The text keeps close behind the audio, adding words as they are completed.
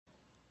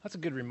That's a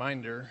good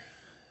reminder.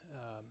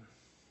 Um,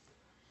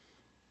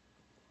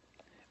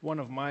 One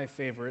of my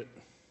favorite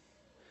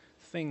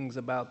things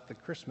about the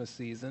Christmas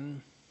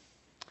season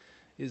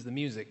is the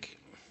music.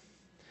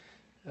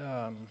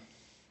 Um,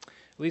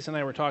 Lisa and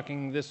I were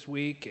talking this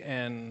week,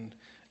 and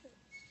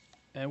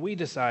we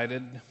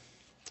decided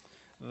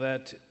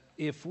that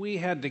if we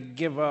had to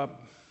give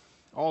up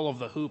all of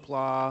the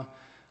hoopla,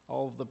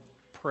 all of the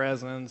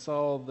presents,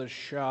 all the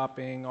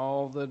shopping,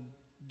 all the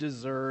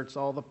desserts,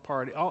 all the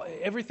party,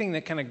 everything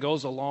that kind of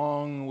goes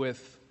along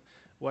with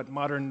what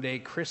modern day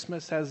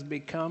Christmas has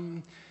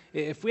become,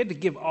 if we had to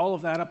give all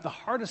of that up, the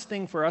hardest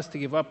thing for us to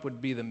give up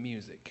would be the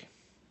music.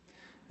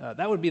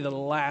 That would be the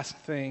last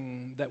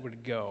thing that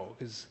would go,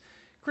 because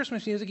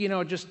Christmas music,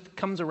 it just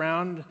comes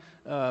around,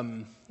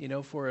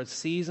 for a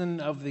season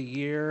of the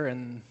year,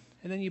 and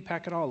then you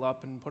pack it all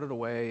up and put it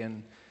away,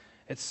 and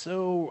it's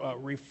so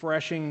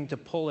refreshing to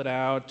pull it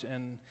out.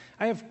 And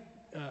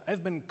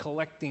I've been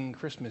collecting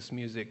Christmas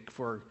music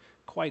for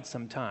quite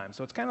some time,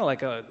 so it's kind of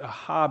like a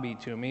hobby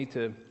to me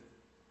to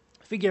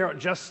figure out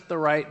just the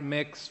right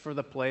mix for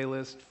the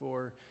playlist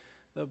for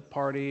the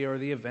party or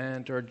the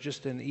event or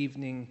just an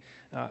evening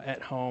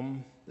at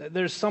home.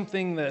 There's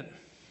something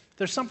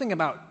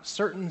about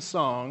certain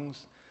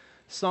songs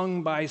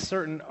sung by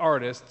certain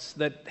artists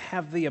that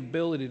have the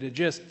ability to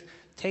just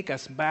take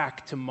us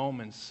back to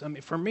moments. I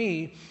mean, for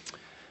me,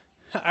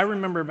 I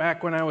remember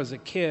back when I was a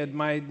kid,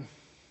 my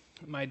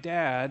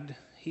dad,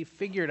 he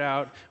figured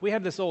out, we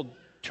had this old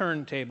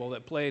turntable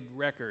that played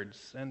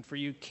records. And for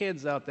you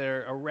kids out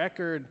there, a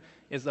record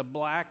is a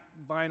black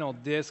vinyl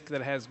disc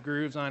that has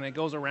grooves on it. It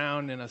goes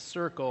around in a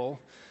circle.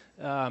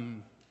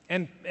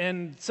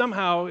 And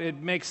somehow it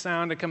makes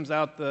sound. It comes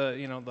out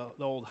the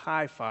old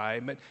hi-fi.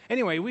 But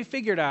anyway, we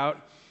figured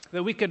out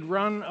that we could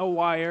run a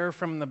wire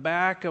from the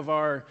back of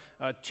our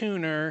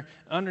tuner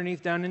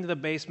underneath down into the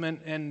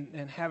basement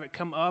and have it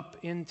come up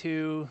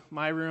into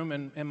my room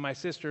and my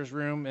sister's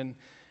room.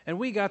 And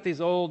we got these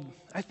old,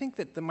 I think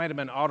that there might have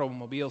been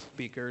automobile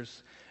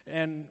speakers.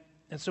 And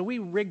so we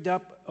rigged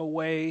up a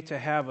way to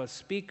have a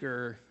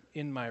speaker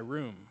in my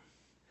room.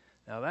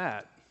 Now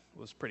that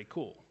was pretty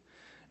cool.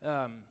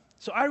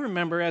 So I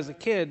remember as a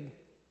kid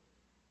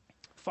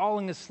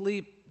falling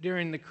asleep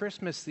during the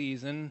Christmas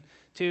season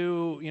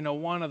to,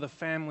 one of the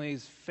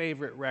family's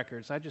favorite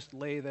records. I just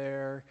lay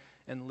there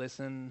and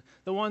listen.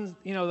 The ones,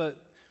 the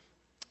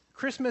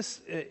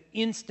Christmas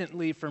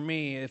instantly for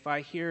me, if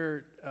I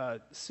hear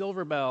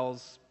Silver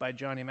Bells by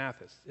Johnny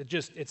Mathis,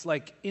 it's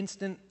like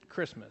instant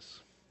Christmas.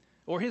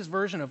 Or his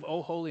version of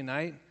Oh Holy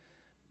Night,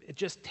 it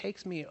just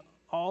takes me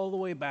all the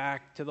way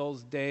back to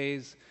those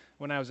days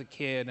when I was a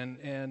kid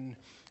and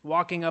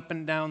walking up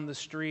and down the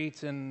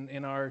streets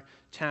in our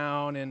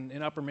town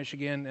in Upper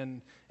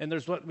Michigan, and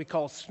there's what we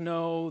call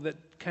snow that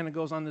kind of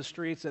goes on the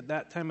streets at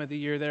that time of the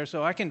year there.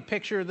 So I can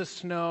picture the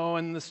snow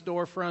and the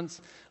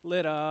storefronts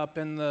lit up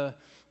and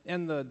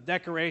the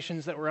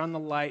decorations that were on the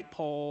light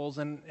poles,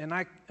 and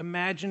I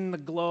imagine the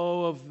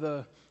glow of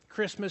the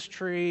Christmas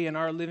tree in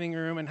our living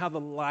room and how the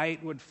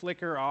light would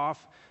flicker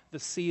off the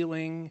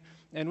ceiling,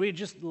 and we'd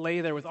just lay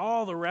there with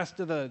all the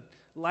rest of the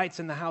lights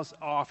in the house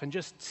off and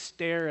just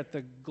stare at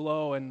the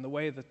glow and the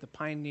way that the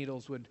pine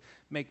needles would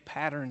make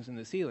patterns in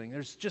the ceiling.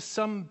 There's just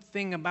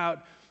something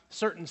about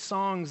certain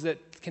songs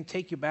that can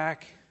take you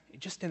back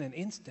just in an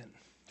instant.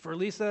 For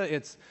Lisa,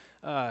 it's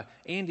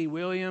Andy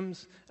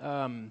Williams.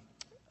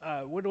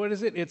 What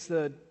is it? It's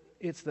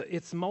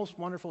the most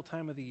wonderful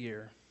time of the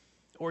year.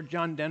 Or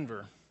John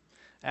Denver,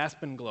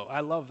 Aspen Glow. I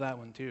love that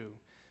one too.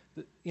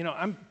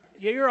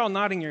 You're all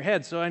nodding your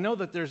head, so I know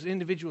that there's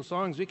individual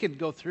songs. We could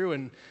go through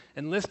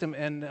and list them,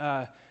 and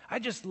I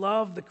just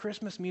love the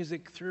Christmas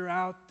music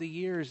throughout the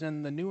years,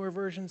 and the newer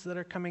versions that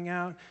are coming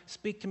out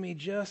speak to me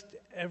just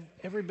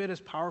every bit as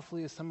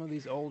powerfully as some of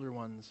these older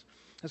ones.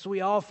 And so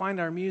we all find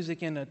our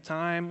music in a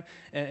time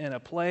and a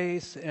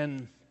place,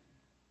 and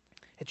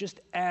it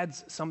just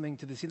adds something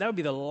to the scene. That would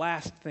be the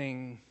last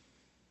thing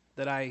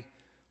that I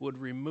would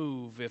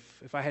remove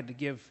if I had to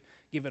give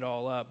it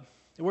all up.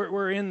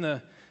 We're in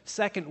the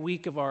second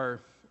week of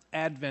our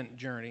Advent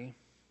journey.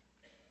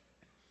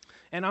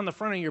 And on the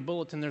front of your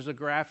bulletin, there's a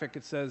graphic.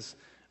 It says,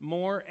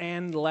 More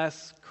and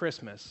Less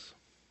Christmas.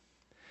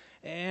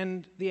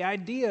 And the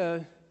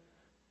idea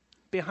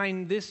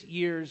behind this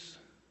year's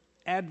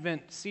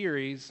Advent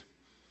series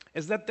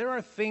is that there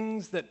are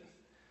things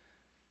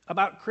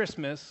about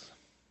Christmas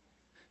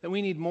that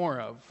we need more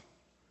of.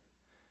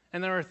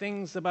 And there are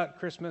things about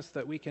Christmas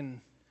that we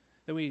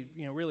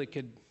really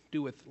could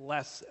do with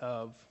less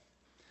of.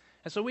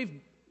 And so we've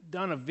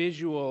done a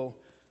visual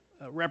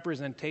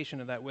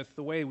representation of that with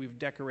the way we've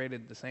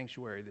decorated the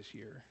sanctuary this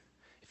year.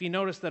 If you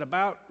notice that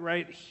about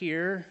right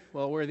here,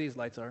 where these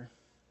lights are,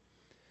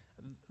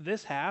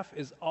 this half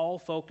is all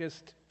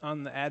focused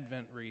on the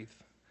Advent wreath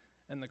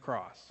and the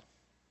cross.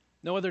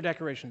 No other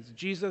decorations.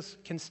 Jesus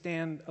can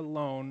stand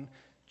alone.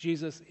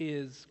 Jesus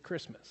is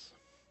Christmas.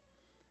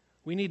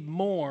 We need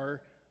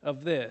more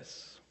of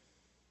this.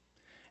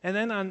 And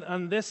then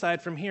on this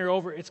side, from here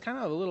over, it's kind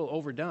of a little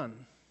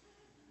overdone.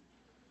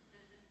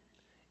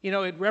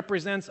 It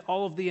represents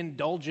all of the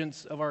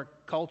indulgence of our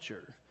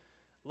culture.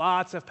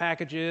 Lots of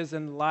packages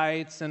and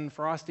lights and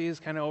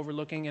Frosties kind of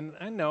overlooking, and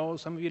I know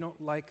some of you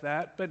don't like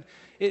that, but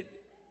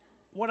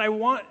what I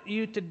want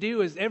you to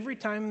do is every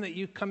time that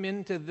you come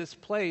into this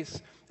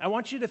place, I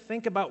want you to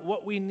think about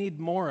what we need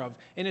more of,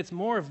 and it's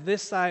more of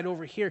this side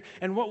over here,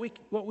 and what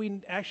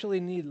we actually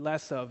need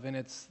less of, and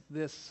it's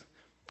this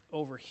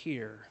over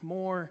here.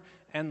 More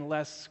and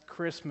less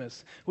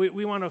Christmas.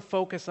 We want to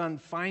focus on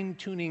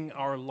fine-tuning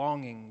our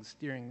longings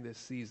during this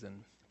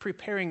season,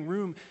 preparing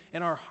room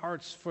in our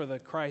hearts for the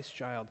Christ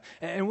child.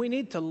 And we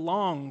need to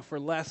long for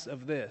less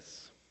of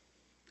this.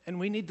 And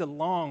we need to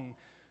long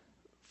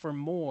for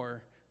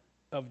more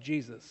of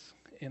Jesus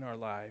in our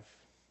life.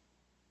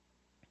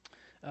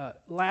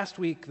 Last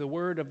week, the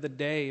word of the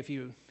day, if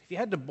you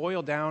had to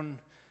boil down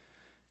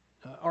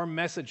our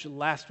message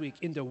last week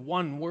into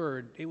one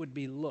word, it would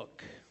be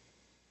look.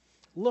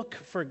 Look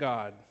for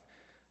God.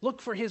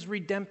 Look for His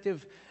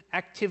redemptive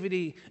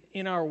activity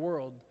in our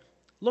world.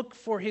 Look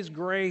for His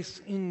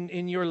grace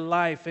in your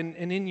life and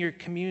in your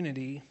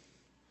community.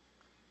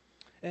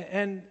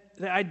 And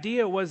the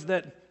idea was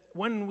that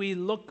when we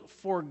look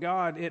for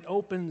God, it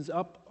opens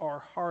up our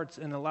hearts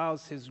and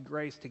allows His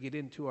grace to get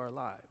into our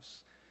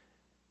lives.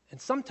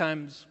 And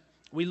sometimes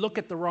we look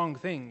at the wrong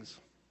things.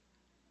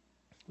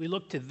 We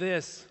look to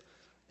this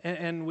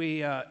and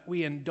we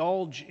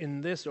indulge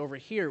in this over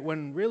here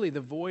when really the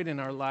void in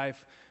our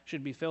life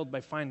should be filled by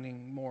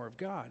finding more of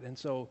God. And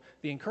so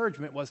the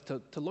encouragement was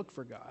to look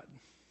for God.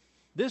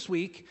 This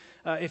week,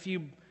 if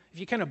you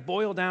kind of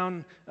boil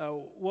down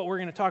what we're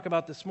going to talk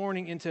about this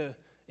morning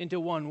into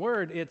one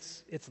word,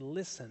 it's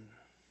listen.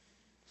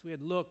 So we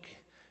had look.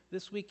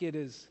 This week it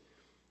is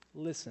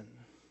listen.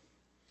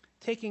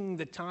 Taking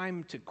the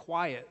time to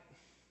quiet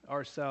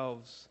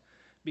ourselves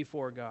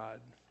before God.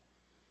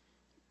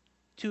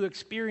 To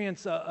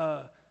experience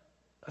a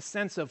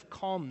sense of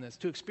calmness,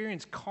 to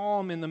experience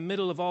calm in the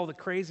middle of all the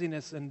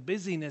craziness and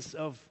busyness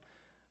of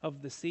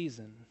the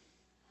season.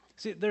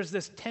 See, there's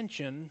this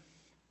tension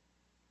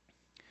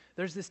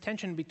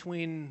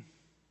between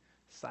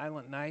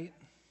Silent Night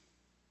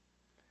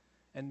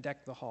and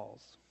Deck the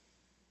Halls.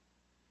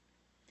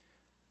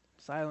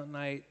 Silent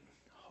Night,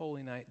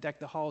 Holy Night, Deck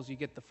the Halls, you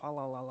get the fa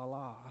la la la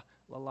la,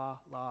 la la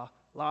la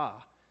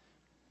la.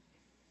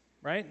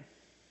 Right?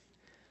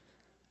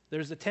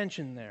 There's a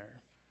tension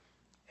there.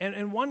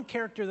 And one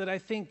character that I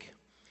think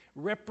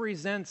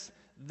represents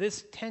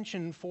this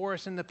tension for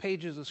us in the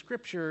pages of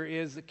Scripture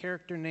is a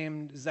character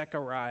named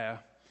Zechariah.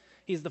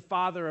 He's the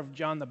father of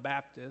John the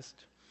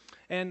Baptist.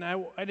 And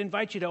I'd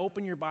invite you to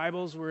open your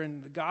Bibles. We're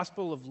in the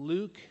Gospel of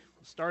Luke,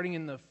 starting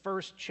in the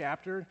first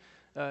chapter.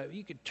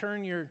 You could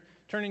turn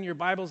in your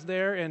Bibles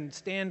there and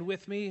stand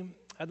with me.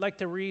 I'd like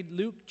to read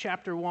Luke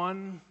chapter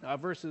 1,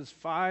 verses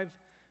 5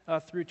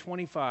 through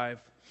 25.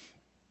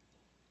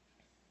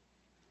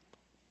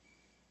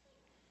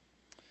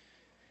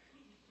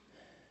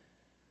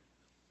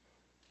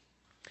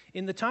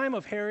 In the time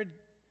of Herod,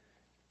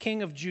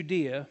 king of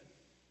Judea,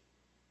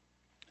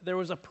 there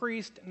was a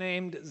priest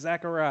named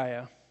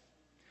Zechariah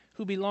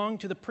who belonged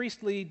to the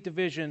priestly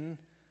division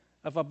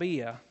of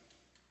Abia.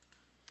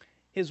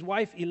 His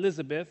wife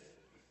Elizabeth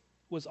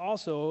was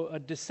also a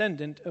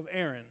descendant of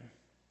Aaron.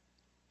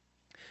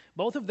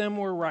 Both of them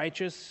were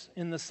righteous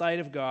in the sight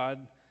of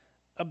God,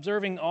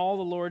 observing all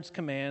the Lord's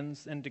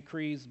commands and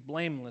decrees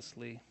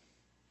blamelessly.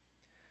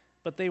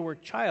 But they were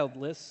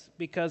childless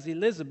because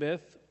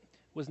Elizabeth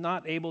was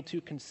not able to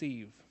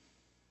conceive.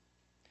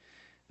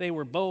 They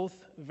were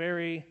both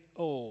very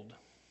old.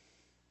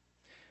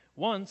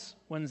 Once,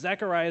 when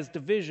Zechariah's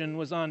division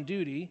was on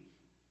duty,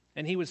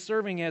 and he was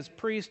serving as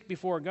priest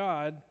before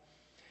God,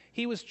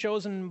 he was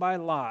chosen by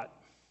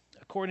lot,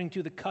 according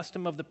to the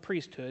custom of the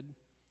priesthood,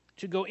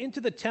 to go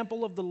into the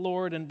temple of the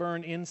Lord and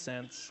burn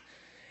incense.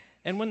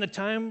 And when the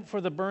time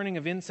for the burning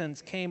of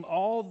incense came,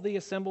 all the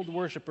assembled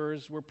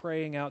worshipers were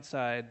praying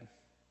outside.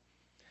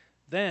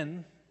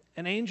 Then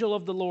an angel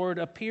of the Lord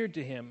appeared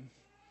to him,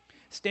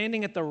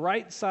 standing at the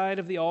right side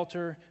of the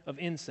altar of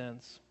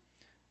incense.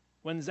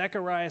 When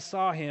Zechariah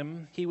saw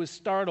him, he was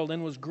startled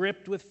and was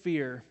gripped with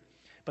fear.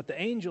 But the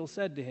angel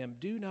said to him,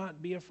 "Do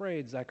not be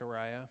afraid,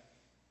 Zechariah.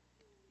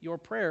 Your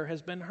prayer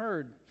has been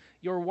heard.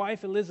 Your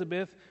wife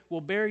Elizabeth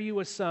will bear you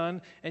a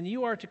son, and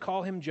you are to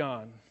call him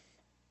John.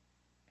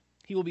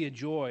 He will be a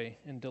joy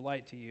and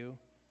delight to you,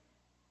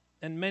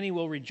 and many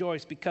will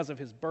rejoice because of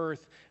his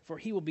birth, for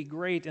he will be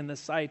great in the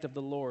sight of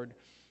the Lord.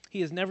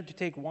 He is never to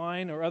take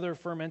wine or other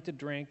fermented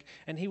drink,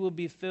 and he will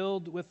be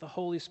filled with the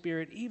Holy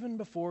Spirit even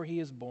before he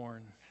is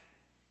born.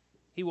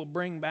 He will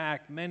bring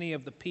back many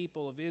of the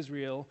people of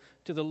Israel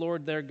to the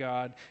Lord their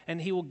God,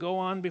 and he will go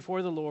on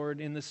before the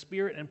Lord in the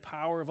spirit and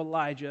power of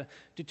Elijah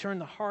to turn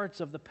the hearts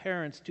of the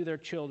parents to their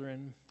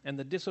children and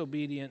the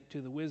disobedient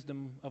to the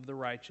wisdom of the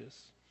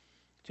righteous,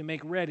 to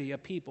make ready a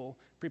people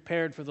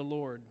prepared for the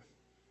Lord."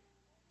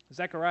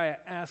 Zechariah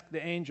asked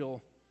the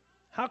angel,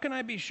 "How can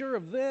I be sure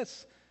of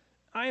this?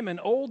 I am an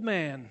old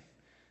man,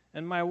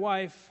 and my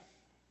wife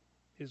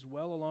is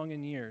well along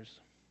in years."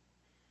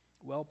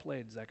 Well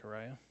played,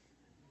 Zechariah.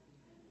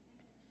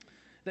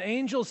 The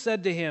angel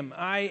said to him,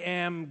 I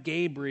am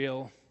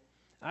Gabriel.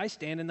 I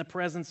stand in the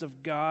presence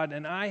of God,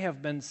 and I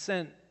have been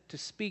sent to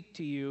speak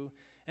to you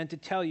and to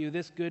tell you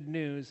this good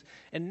news.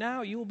 And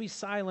now you will be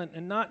silent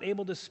and not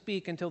able to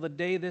speak until the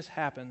day this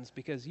happens,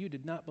 because you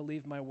did not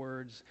believe my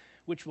words,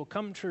 which will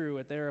come true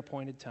at their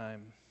appointed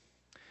time.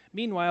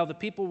 Meanwhile, the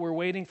people were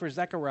waiting for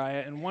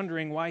Zechariah and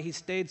wondering why he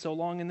stayed so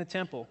long in the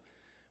temple.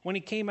 When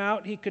he came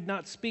out, he could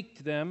not speak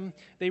to them.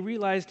 They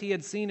realized he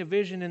had seen a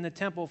vision in the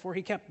temple, for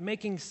he kept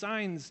making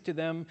signs to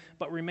them,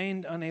 but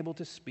remained unable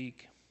to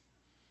speak.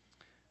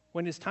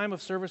 When his time of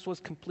service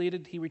was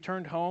completed, he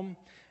returned home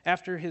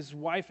after his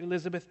wife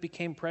Elizabeth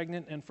became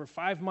pregnant and for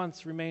 5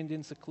 months remained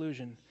in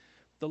seclusion.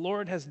 The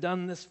Lord has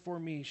done this for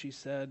me, she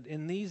said.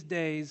 In these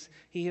days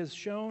he has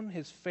shown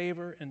his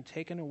favor and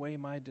taken away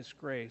my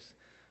disgrace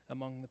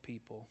among the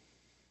people.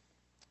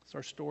 It's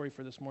our story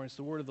for this morning. It's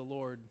the word of the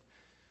Lord.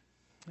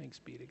 Thanks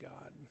be to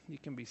God. You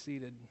can be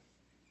seated.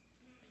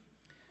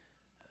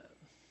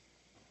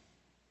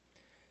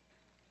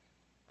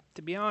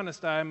 To be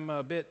honest, I'm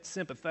a bit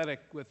sympathetic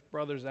with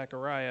Brother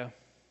Zechariah.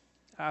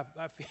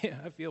 I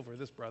feel for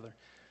this brother.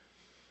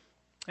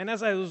 And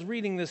as I was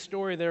reading this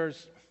story,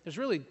 there's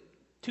really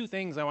two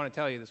things I want to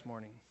tell you this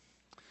morning.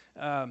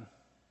 I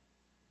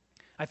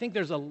think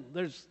there's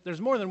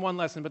more than one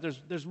lesson, but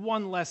there's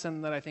one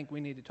lesson that I think we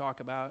need to talk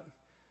about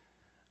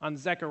on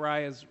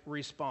Zechariah's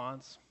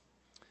response.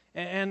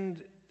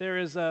 And there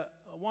is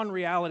one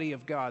reality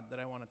of God that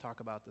I want to talk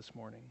about this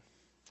morning.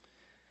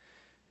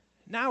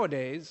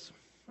 Nowadays,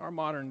 our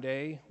modern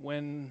day,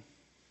 when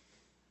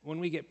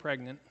we get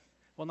pregnant,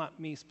 well, not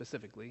me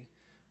specifically,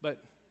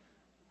 but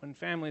when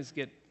families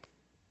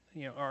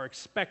are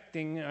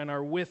expecting and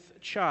are with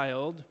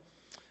child,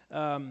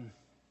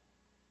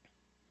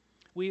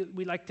 we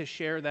like to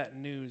share that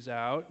news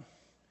out.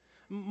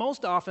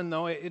 Most often,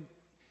 though, it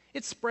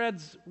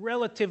spreads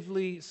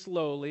relatively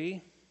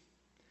slowly.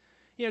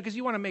 Because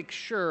you want to make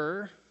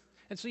sure,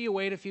 and so you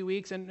wait a few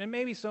weeks, and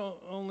maybe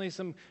only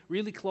some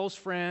really close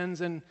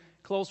friends and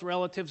close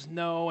relatives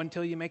know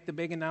until you make the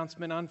big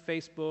announcement on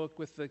Facebook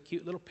with the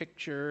cute little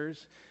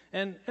pictures,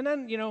 and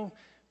then then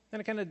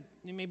it kind of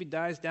maybe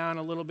dies down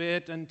a little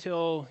bit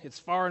until it's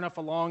far enough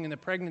along in the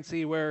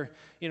pregnancy where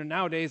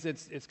nowadays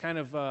it's kind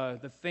of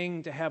the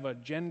thing to have a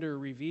gender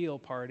reveal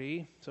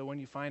party. So when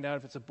you find out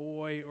if it's a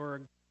boy or a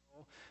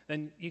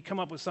then you come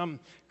up with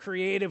some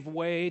creative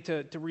way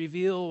to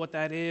reveal what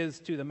that is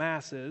to the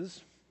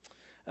masses.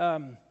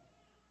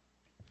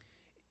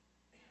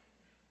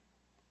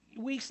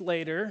 Weeks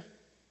later,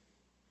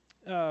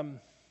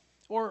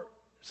 or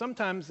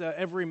sometimes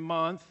every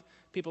month,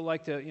 people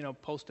like to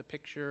post a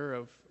picture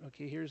of,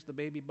 okay, here's the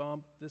baby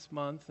bump this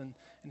month, and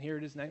here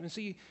it is next. And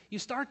so you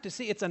start to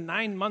see it's a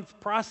 9-month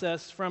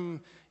process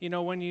from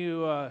when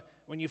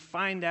you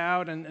find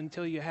out and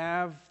until you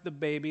have the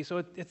baby.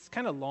 So it's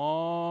kind of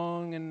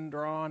long and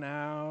drawn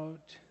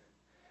out.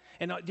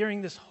 And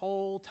during this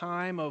whole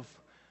time of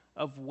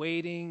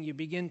waiting, you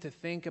begin to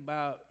think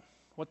about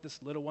what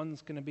this little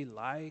one's going to be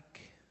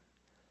like.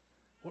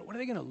 What are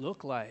they going to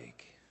look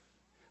like?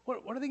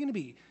 What are they going to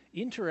be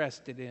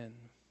interested in?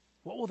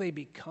 What will they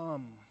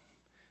become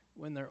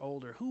when they're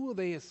older? Who will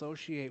they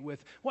associate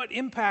with? What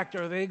impact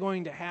are they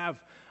going to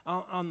have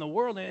on the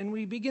world? And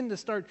we begin to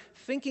start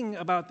thinking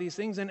about these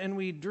things, and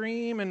we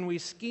dream and we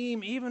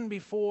scheme even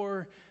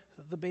before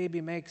the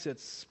baby makes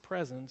its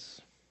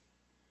presence.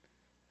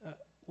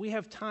 We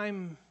have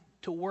time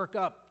to work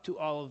up to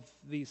all of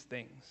these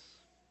things.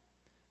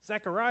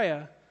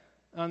 Zechariah,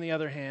 on the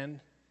other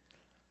hand,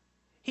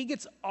 he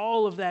gets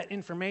all of that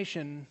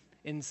information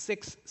in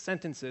 6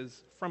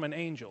 sentences from an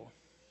angel.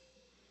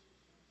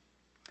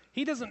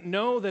 He doesn't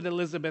know that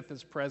Elizabeth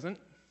is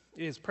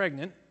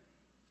pregnant.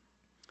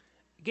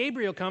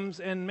 Gabriel comes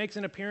and makes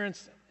an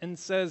appearance and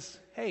says,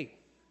 hey,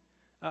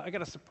 I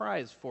got a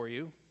surprise for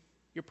you.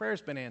 Your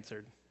prayer's been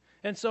answered.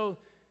 And so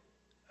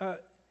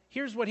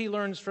here's what he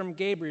learns from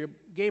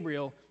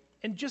Gabriel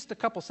in just a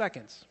couple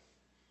seconds.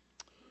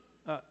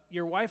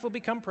 Your wife will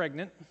become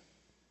pregnant.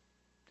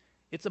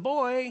 It's a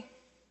boy.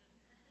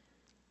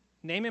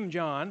 Name him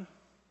John.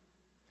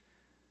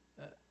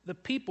 The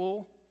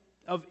people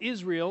of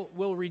Israel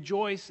will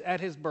rejoice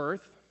at his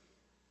birth.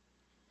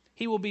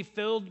 He will be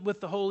filled with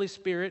the Holy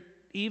Spirit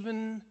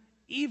even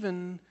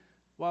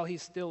while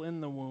he's still in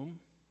the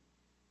womb.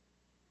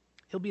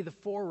 He'll be the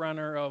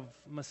forerunner of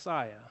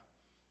Messiah.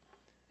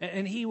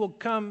 And he will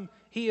come,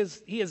 he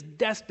is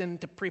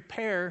destined to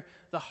prepare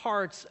the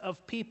hearts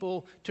of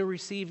people to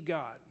receive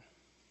God.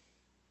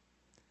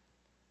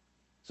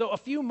 So a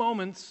few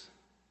moments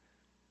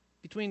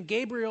between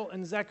Gabriel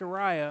and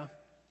Zechariah,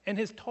 and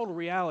his total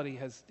reality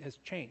has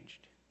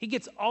changed. He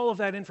gets all of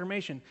that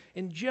information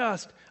in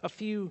just a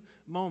few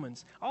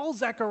moments. All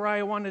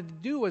Zechariah wanted to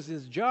do was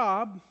his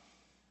job.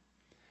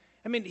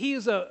 I mean,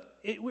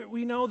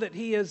 we know that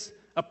he is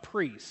a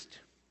priest,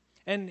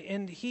 and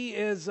he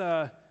is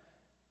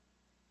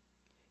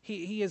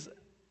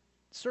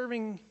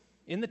serving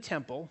in the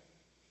temple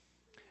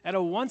at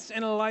a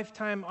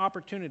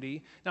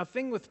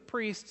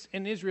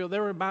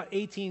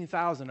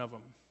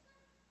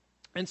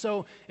And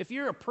so if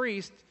you're a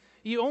priest,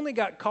 you only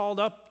got called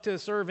up to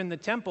serve in the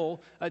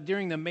temple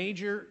during the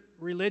major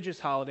religious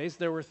holidays.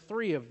 There were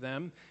 3 of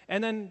them.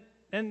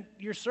 And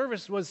your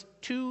service was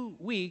 2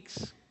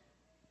 weeks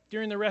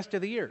during the rest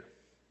of the year.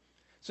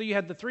 So you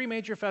had the 3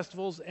 major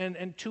festivals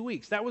and 2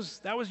 weeks. That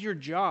was your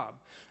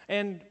job.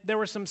 And there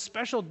were some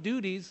special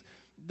duties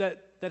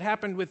that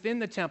happened within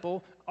the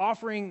temple.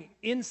 Offering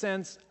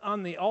incense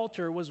on the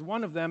altar was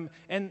one of them,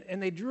 and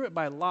they drew it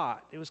by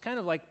lot. It was kind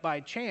of like by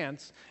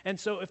chance. And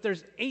so if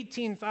there's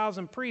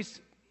 18,000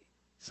 priests,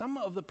 some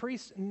of the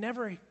priests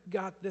never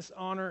got this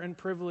honor and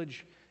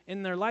privilege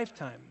in their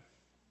lifetime.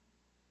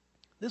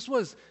 This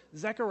was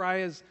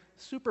Zechariah's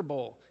Super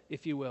Bowl,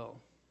 if you will.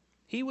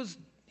 He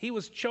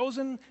was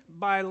chosen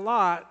by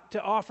lot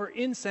to offer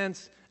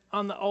incense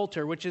on the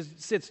altar, which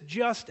sits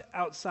just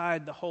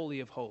outside the Holy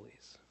of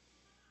Holies.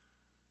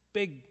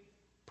 Big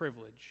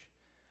privilege.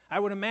 I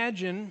would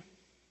imagine,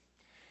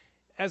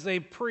 as a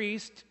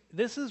priest,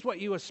 this is what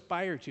you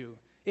aspire to.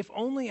 If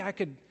only I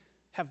could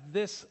have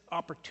this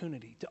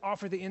opportunity to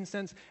offer the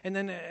incense, and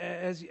then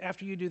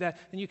after you do that,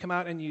 then you come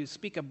out and you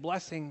speak a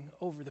blessing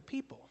over the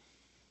people.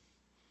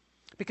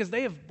 Because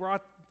they have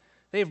brought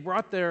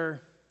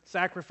their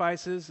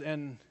sacrifices,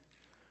 and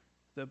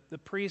the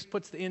priest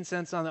puts the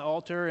incense on the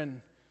altar,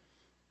 and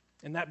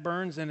that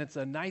burns, and it's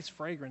a nice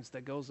fragrance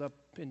that goes up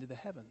into the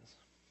heavens.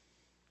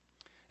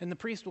 And the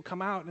priest will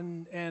come out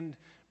and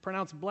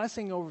pronounce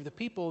blessing over the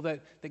people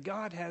that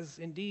God has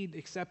indeed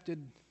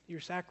accepted your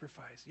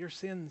sacrifice. Your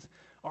sins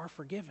are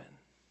forgiven.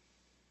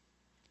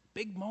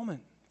 Big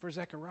moment for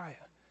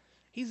Zechariah.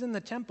 He's in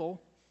the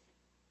temple,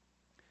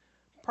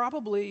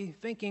 probably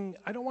thinking,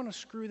 I don't want to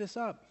screw this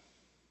up.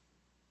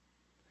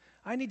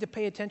 I need to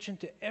pay attention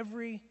to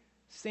every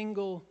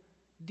single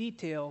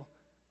detail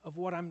of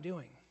what I'm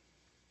doing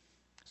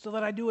so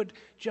that I do it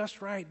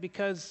just right,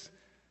 because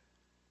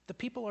the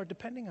people are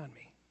depending on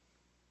me.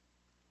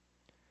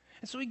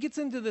 And so he gets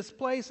into this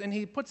place and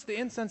he puts the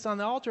incense on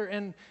the altar,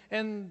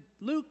 and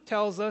Luke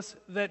tells us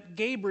that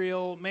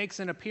Gabriel makes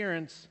an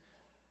appearance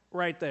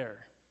right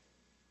there.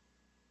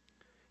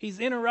 He's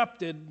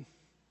interrupted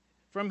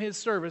from his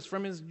service,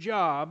 from his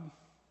job,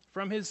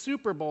 from his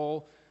Super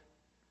Bowl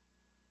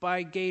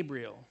by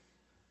Gabriel,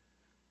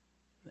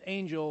 the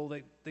angel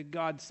that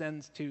God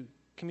sends to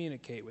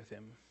communicate with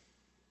him.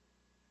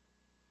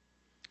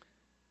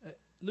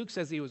 Luke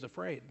says he was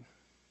afraid.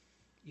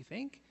 You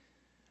think?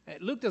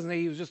 Luke doesn't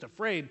say he was just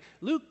afraid.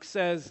 Luke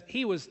says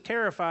he was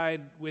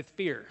terrified with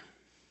fear.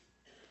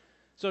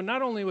 So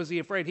not only was he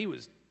afraid, he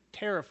was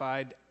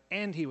terrified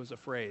and he was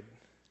afraid.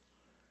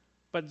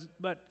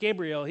 But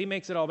Gabriel, he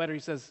makes it all better. He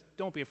says,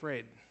 don't be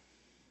afraid.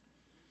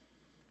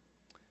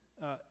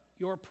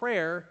 Your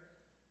prayer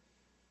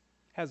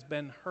has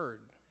been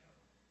heard.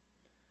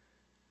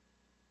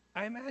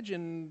 I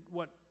imagine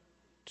what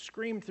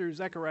screamed through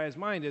Zechariah's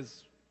mind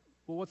is,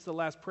 well, what's the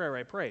last prayer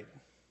I prayed?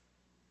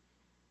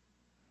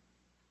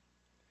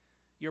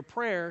 Your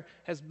prayer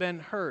has been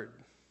heard.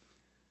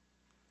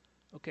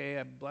 Okay,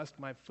 I blessed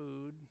my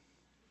food.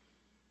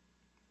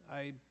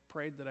 I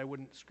prayed that I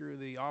wouldn't screw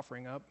the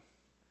offering up.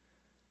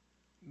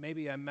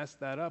 Maybe I messed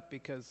that up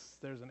because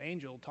there's an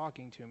angel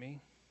talking to me.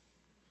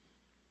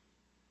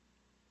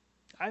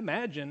 I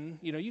imagine,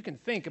 you can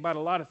think about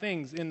a lot of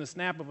things in the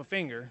snap of a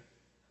finger.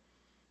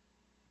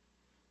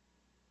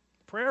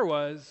 Prayer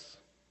was,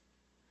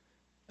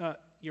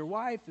 your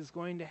wife is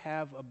going to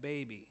have a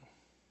baby.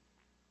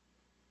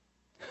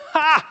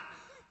 Ha!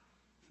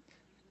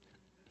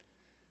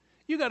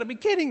 You got to be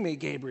kidding me,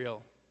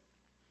 Gabriel.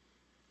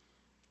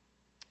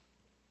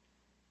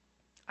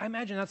 I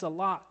imagine that's a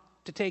lot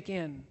to take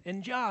in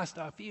just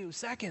a few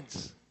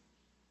seconds.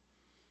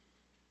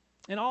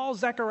 And all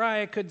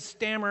Zechariah could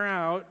stammer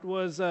out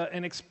was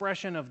an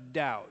expression of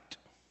doubt.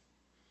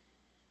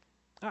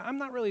 I'm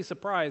not really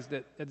surprised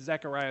at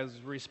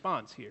Zechariah's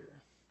response here.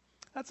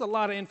 That's a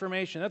lot of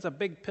information. That's a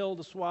big pill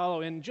to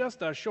swallow in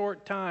just a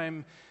short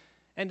time.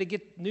 And to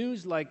get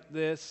news like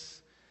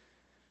this,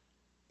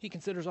 he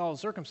considers all the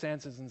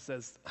circumstances and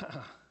says,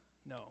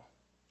 no,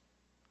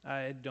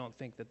 I don't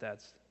think that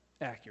that's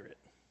accurate.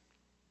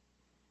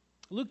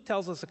 Luke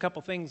tells us a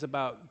couple things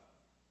about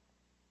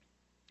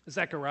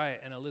Zechariah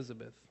and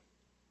Elizabeth.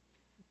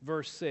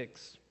 Verse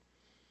 6.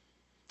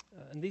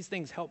 And these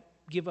things help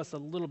give us a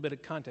little bit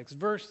of context.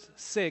 Verse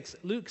 6,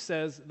 Luke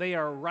says, they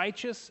are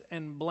righteous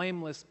and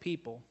blameless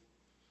people.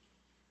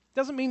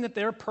 Doesn't mean that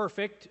they're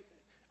perfect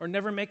or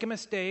never make a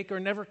mistake or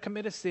never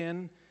commit a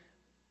sin.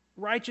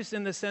 Righteous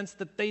in the sense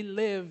that they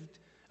lived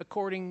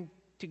according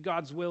to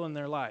God's will in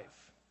their life.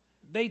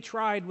 They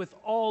tried with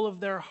all of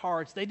their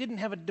hearts. They didn't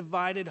have a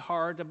divided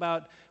heart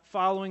about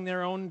following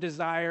their own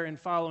desire and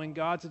following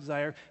God's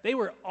desire. They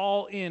were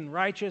all in,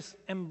 righteous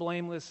and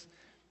blameless,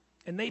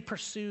 and they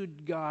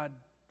pursued God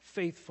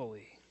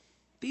faithfully.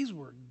 These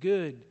were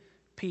good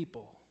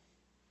people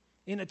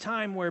in a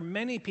time where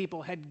many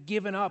people had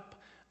given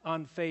up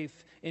on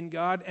faith in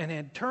God and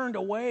had turned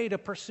away to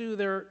pursue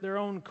their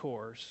own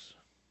course.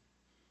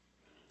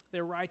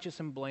 They're righteous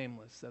and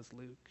blameless, says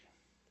Luke.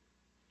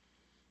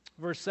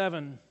 Verse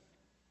 7,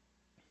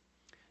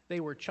 they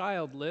were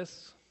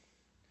childless,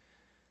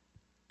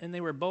 and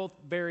they were both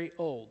very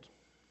old.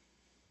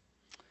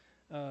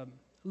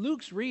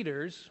 Luke's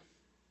readers,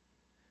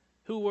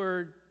 who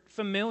were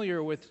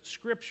familiar with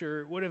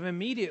Scripture, would have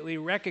immediately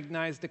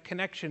recognized the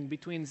connection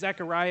between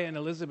Zechariah and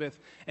Elizabeth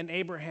and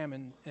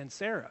Abraham and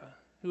Sarah,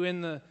 who in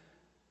the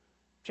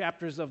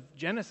chapters of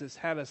Genesis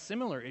had a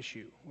similar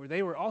issue where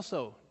they were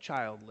also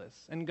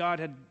childless. And God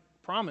had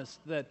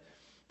promised that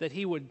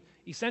he would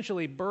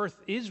essentially birth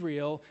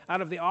Israel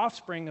out of the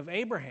offspring of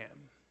Abraham.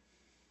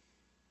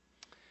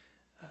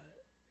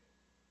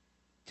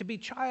 To be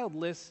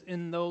childless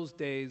in those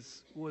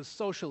days was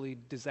socially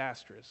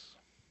disastrous.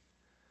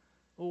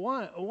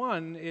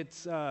 One, it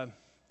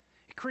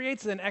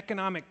creates an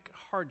economic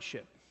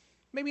hardship.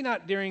 Maybe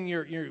not during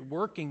your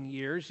working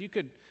years. You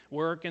could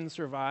work and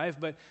survive,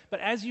 but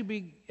as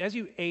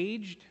you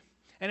aged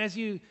and as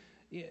you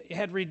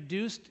had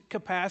reduced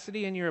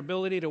capacity in your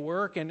ability to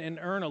work and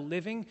earn a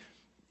living,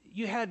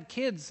 you had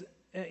kids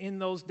in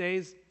those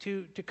days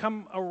to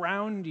come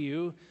around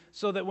you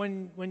so that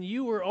when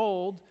you were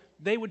old,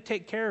 they would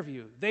take care of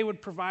you. They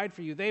would provide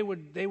for you. They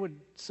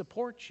would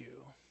support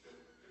you.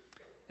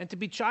 And to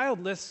be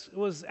childless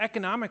was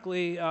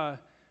economically a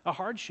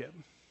hardship.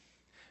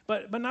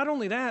 But not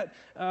only that,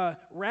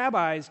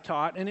 rabbis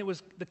taught, and it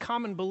was the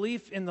common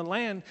belief in the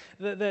land,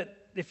 that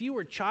if you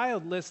were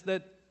childless,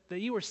 that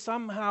you were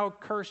somehow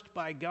cursed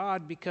by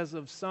God because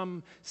of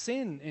some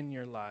sin in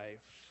your life.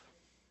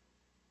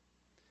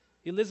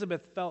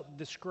 Elizabeth felt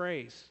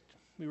disgraced.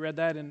 We read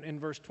that in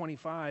verse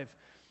 25.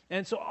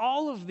 And so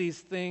all of these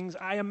things,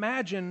 I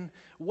imagine,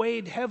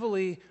 weighed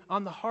heavily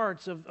on the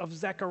hearts of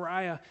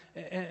Zechariah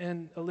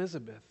and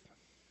Elizabeth.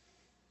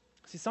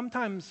 See,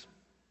 sometimes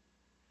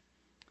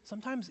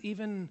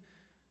even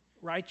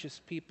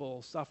righteous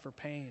people suffer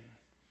pain.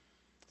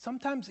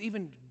 Sometimes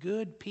even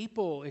good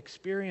people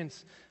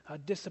experience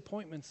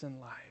disappointments in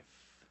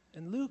life.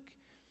 And Luke,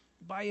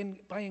 by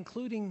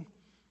including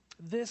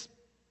this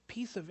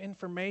piece of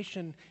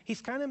information,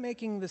 he's kind of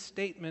making the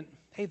statement,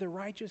 hey, the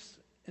righteous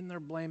and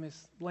they're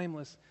blameless,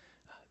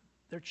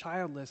 they're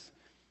childless.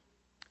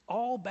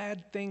 All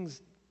bad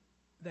things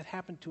that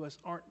happen to us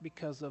aren't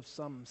because of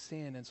some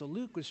sin. And so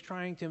Luke was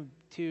trying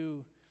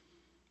to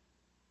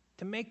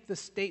make the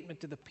statement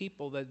to the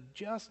people that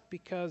just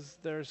because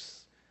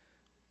there's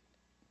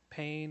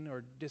pain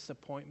or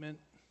disappointment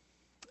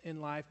in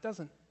life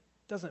doesn't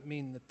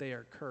mean that they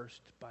are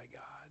cursed by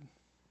God.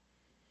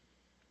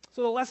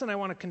 So the lesson I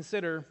want to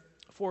consider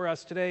for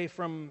us today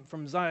from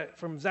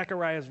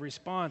Zechariah's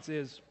response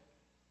is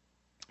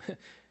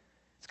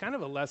it's kind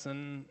of a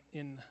lesson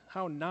in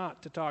how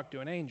not to talk to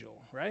an angel,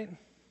 right?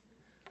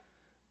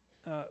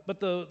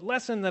 But the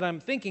lesson that I'm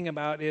thinking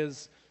about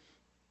is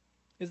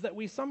that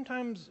we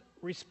sometimes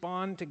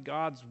respond to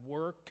God's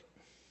work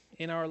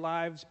in our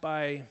lives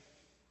by,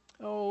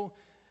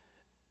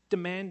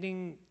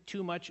 demanding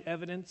too much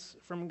evidence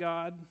from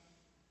God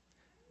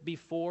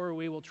before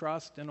we will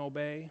trust and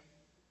obey.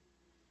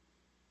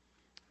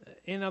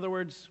 In other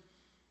words,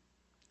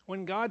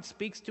 when God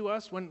speaks to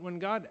us, when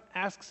God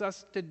asks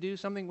us to do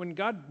something, when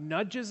God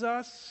nudges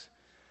us,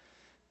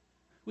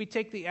 we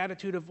take the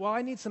attitude of,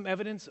 I need some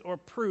evidence or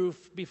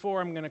proof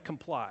before I'm going to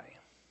comply.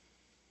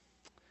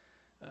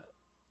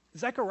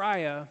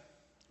 Zechariah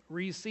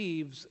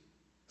receives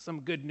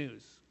some good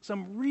news,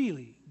 some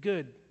really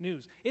good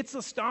news. It's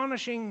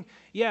astonishing,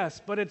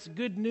 yes, but it's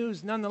good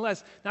news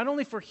nonetheless, not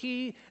only for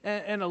he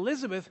and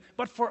Elizabeth,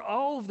 but for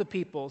all of the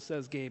people,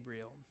 says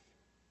Gabriel.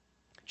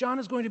 John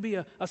is going to be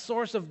a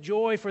source of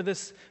joy for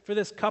this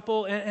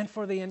couple and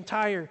for the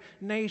entire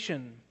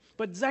nation.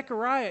 But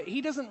Zechariah,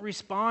 he doesn't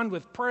respond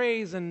with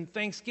praise and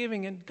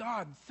thanksgiving and,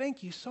 God,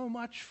 thank you so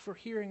much for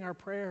hearing our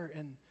prayer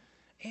and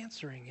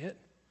answering it.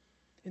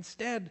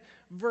 Instead,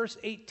 verse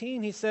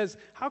 18, he says,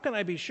 how can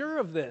I be sure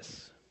of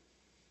this?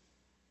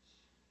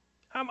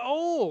 I'm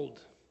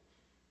old.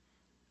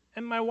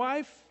 And my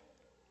wife,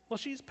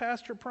 she's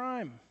past her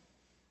prime.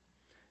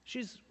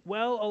 She's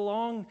well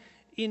along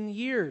in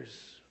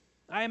years.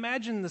 I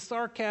imagine the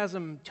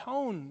sarcasm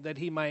tone that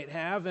he might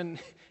have, and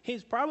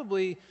he's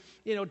probably,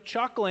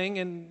 chuckling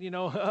and,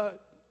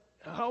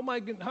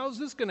 how's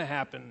this going to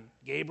happen,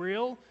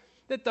 Gabriel?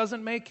 That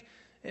doesn't make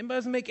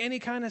any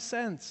kind of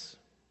sense.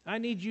 I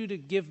need you to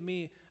give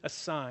me a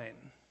sign.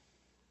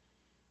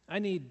 I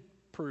need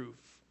proof.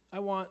 I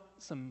want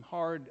some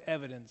hard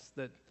evidence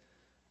that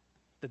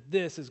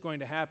this is going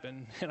to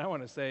happen. And I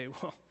want to say,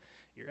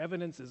 your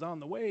evidence is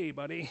on the way,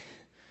 buddy,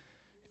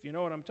 if you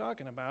know what I'm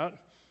talking about.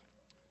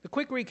 The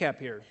quick recap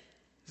here.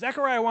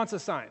 Zechariah wants a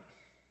sign.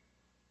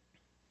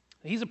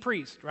 He's a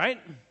priest,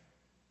 right?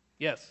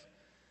 Yes.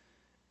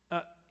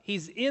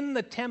 He's in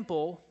the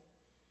temple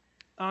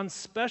on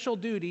special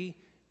duty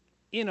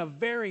in a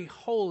very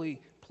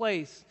holy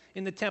place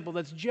in the temple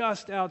that's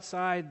just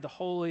outside the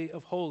Holy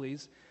of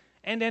Holies.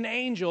 And an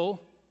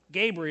angel,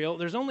 Gabriel,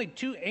 there's only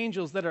two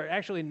angels that are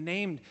actually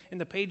named in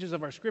the pages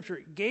of our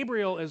scripture.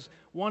 Gabriel is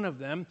one of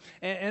them.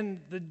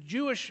 And the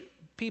Jewish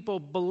people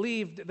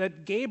believed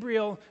that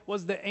Gabriel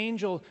was the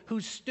angel who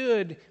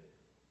stood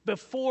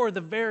before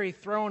the very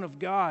throne of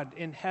God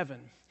in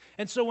heaven.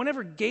 And so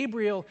whenever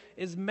Gabriel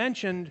is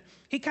mentioned,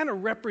 he kind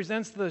of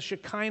represents the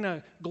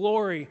Shekinah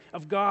glory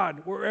of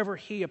God wherever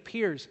he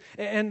appears.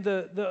 And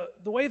the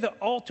way the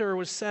altar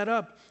was set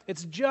up,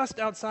 it's just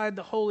outside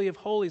the Holy of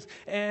Holies.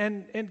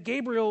 And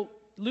Gabriel,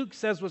 Luke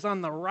says, was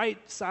on the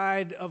right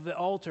side of the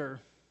altar,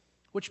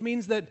 which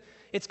means that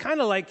it's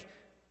kind of like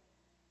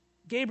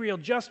Gabriel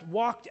just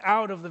walked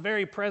out of the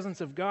very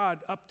presence of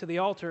God up to the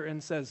altar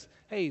and says,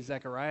 "Hey,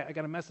 Zechariah, I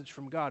got a message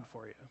from God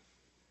for you."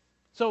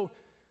 So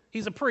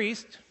he's a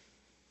priest.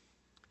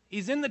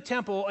 He's in the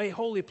temple, a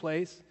holy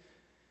place.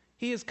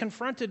 He is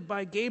confronted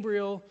by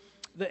Gabriel,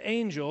 the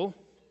angel,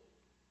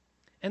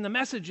 and the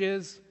message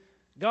is,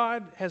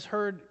 God has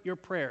heard your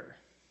prayer.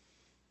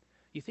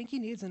 You think he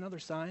needs another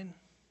sign?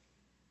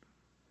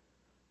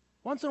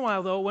 Once in a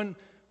while, though, when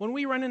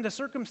we run into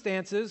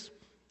circumstances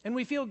and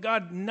we feel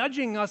God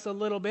nudging us a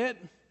little bit,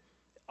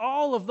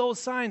 all of those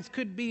signs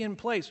could be in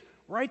place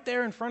right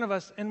there in front of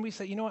us, and we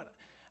say, you know what,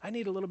 I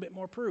need a little bit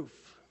more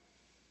proof.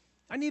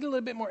 I need a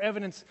little bit more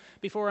evidence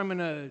before I'm going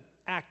to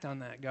act on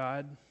that,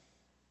 God.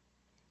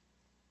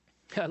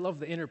 I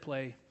love the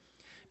interplay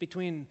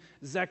between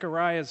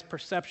Zechariah's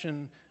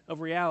perception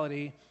of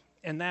reality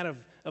and that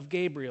of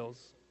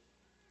Gabriel's.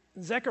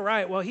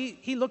 Zechariah, well,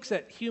 he looks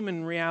at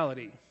human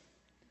reality.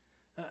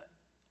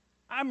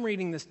 I'm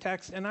reading this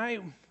text, and I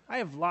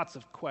have lots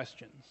of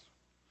questions.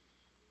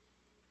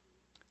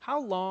 How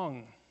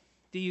long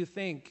do you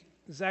think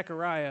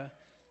Zechariah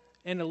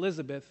and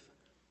Elizabeth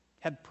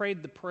had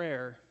prayed the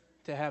prayer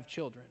to have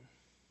children?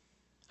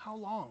 How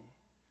long?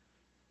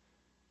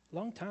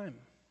 Long time.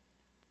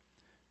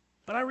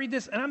 But I read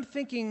this and I'm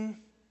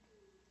thinking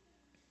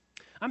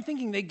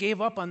they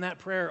gave up on that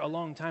prayer a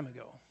long time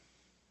ago.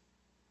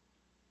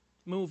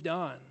 Moved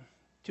on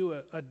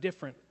to a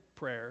different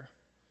prayer.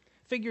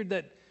 Figured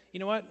that, you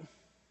know what?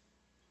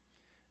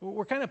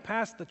 We're kind of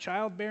past the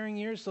childbearing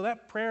years, so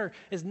that prayer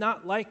is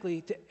not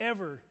likely to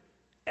ever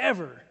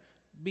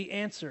be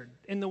answered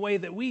in the way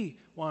that we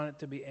want it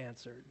to be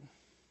answered.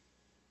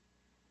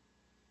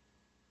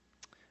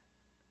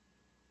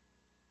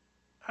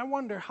 I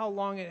wonder how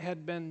long it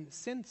had been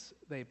since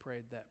they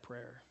prayed that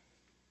prayer.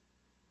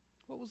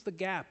 What was the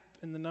gap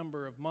in the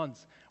number of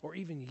months, or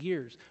even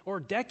years, or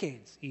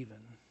decades even?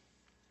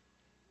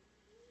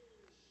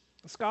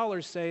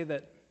 Scholars say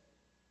that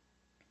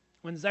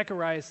when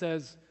Zechariah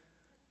says,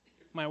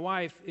 "My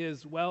wife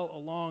is well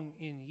along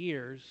in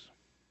years,"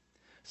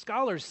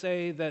 scholars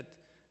say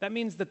that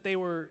means that they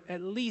were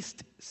at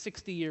least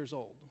 60 years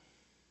old.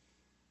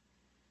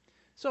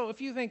 So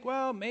if you think,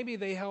 well, maybe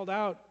they held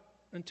out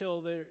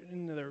until they're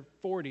in their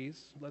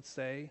 40s, let's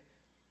say,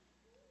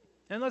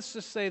 and let's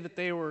just say that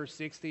they were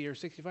 60 or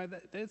 65,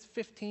 that's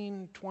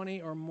 15,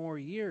 20 or more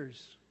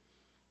years,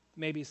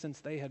 maybe since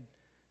they had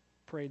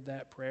prayed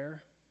that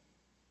prayer.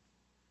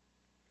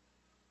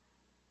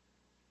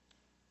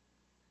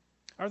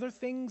 Are there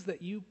things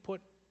that you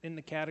put in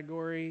the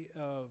category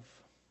of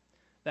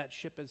that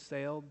ship has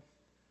sailed?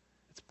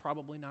 It's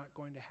probably not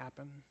going to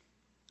happen.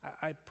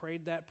 I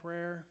prayed that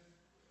prayer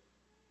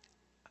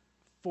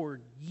for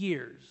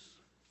years,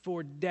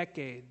 for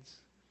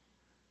decades,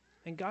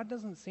 and God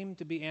doesn't seem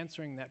to be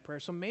answering that prayer.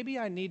 So maybe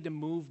I need to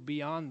move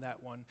beyond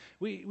that one.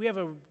 We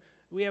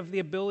have the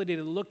ability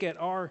to look at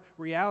our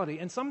reality,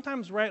 and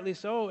sometimes rightly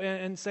so,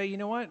 and say, you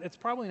know what, it's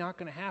probably not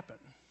going to happen.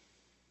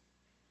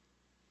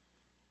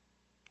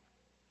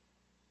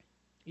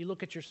 You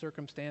look at your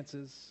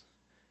circumstances,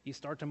 you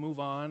start to move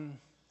on.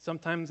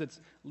 Sometimes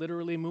it's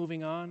literally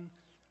moving on.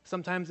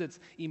 Sometimes it's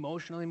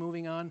emotionally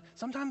moving on.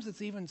 Sometimes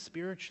it's even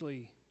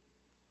spiritually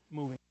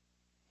moving.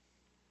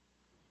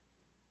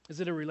 Is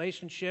it a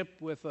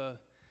relationship with a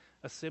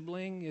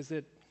sibling? Is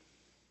it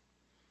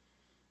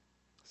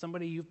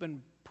somebody you've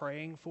been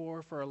praying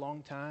for a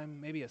long time?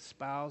 Maybe a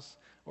spouse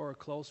or a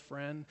close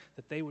friend,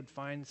 that they would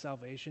find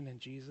salvation in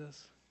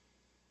Jesus?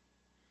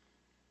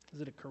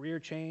 Is it a career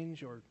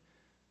change or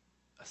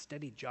a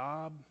steady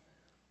job?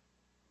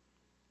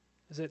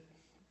 Is it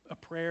a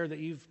prayer that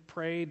you've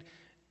prayed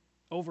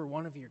over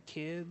one of your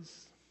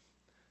kids,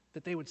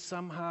 that they would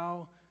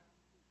somehow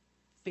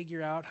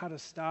figure out how to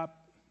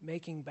stop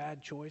making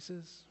bad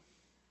choices?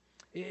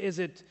 Is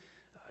it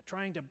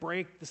trying to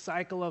break the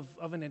cycle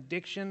of an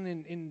addiction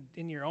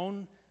in your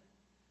own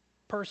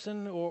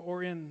person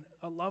or in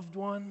a loved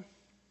one?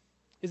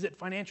 Is it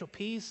financial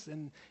peace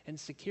and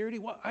security?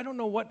 Well, I don't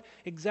know what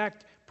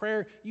exact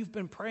prayer you've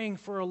been praying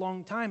for a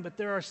long time, but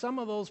there are some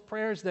of those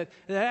prayers that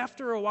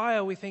after a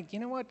while we think, you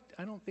know what,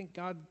 I don't think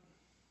God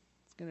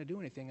is going to do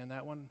anything on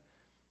that one.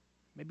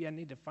 Maybe I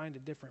need to find a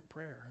different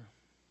prayer.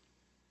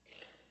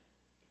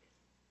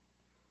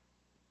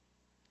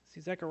 See,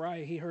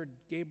 Zechariah, he heard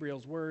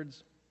Gabriel's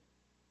words,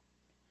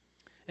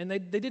 and they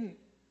didn't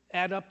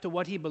add up to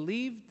what he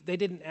believed. They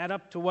didn't add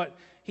up to what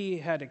he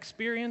had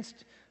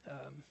experienced.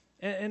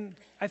 And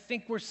I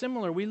think we're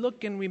similar. We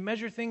look and we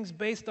measure things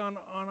based on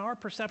our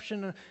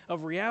perception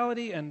of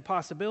reality and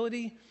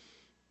possibility.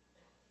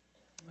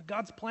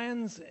 God's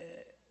plans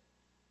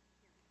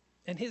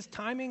and his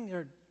timing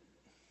are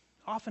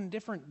often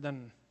different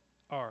than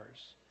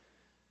ours.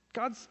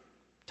 God's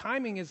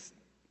timing is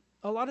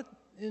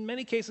in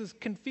many cases,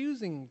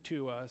 confusing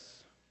to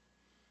us.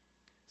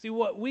 See,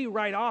 what we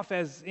write off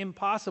as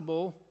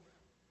impossible,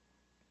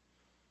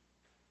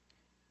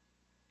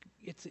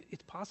 it's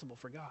possible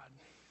for God.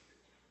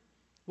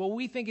 What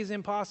we think is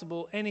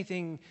impossible,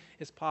 anything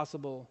is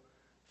possible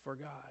for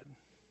God.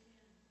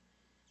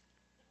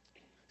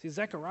 See,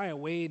 Zechariah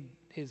weighed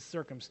his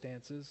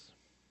circumstances.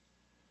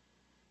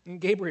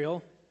 And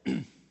Gabriel,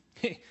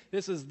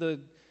 this is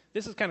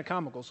kind of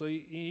comical, so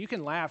you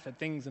can laugh at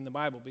things in the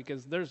Bible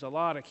because there's a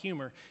lot of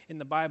humor in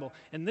the Bible.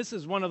 And this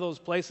is one of those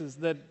places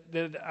that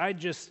I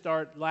just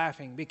start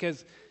laughing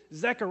because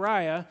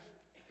Zechariah,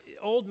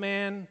 old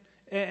man,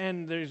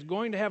 and there's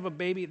going to have a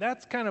baby.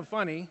 That's kind of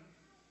funny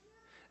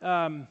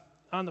on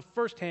the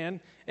first hand.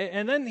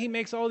 And then he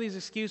makes all these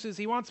excuses.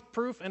 He wants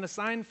proof and a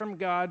sign from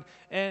God.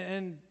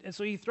 And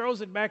so he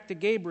throws it back to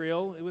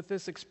Gabriel with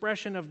this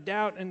expression of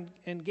doubt.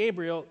 And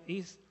Gabriel,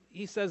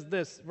 he says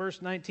this,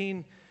 verse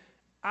 19,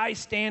 I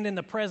stand in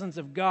the presence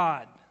of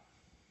God.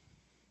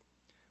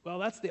 Well,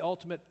 that's the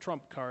ultimate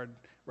trump card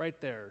right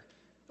there.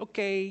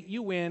 Okay,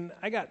 you win.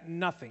 I got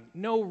nothing.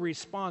 No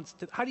response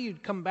to. How do you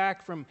come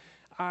back from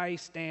I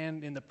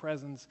stand in the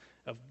presence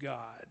of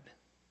God?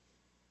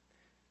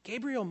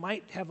 Gabriel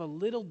might have a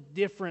little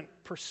different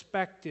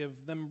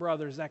perspective than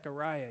brother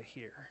Zechariah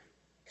here.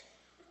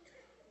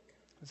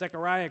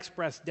 Zechariah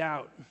expressed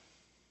doubt.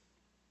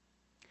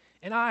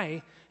 And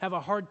I have a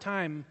hard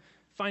time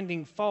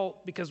finding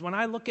fault because when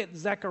I look at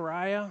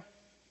Zechariah,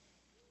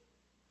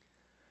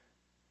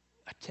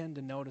 I tend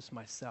to notice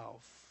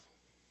myself.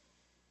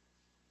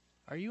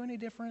 Are you any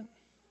different?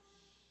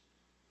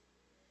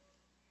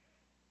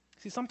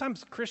 See,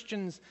 sometimes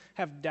Christians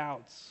have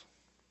doubts.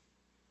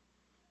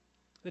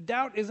 The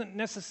doubt isn't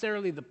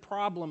necessarily the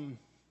problem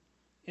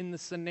in the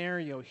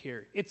scenario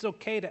here. It's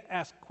okay to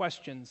ask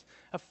questions.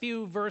 A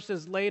few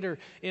verses later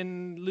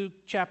in Luke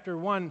chapter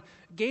 1,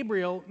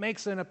 Gabriel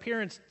makes an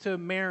appearance to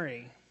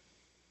Mary,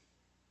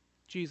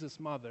 Jesus'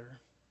 mother.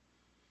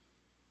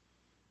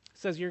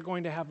 Says, you're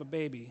going to have a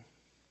baby.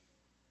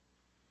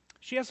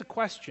 She has a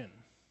question.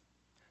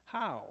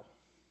 How?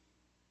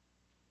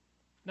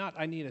 Not,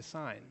 I need a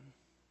sign.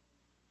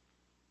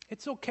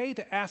 It's okay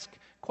to ask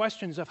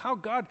questions of how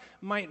God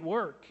might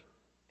work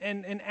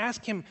and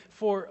ask him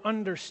for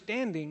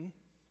understanding.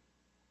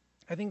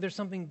 I think there's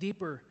something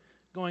deeper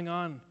going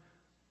on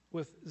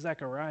with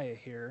Zechariah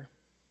here.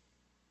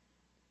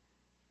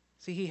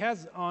 See, he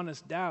has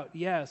honest doubt,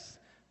 yes,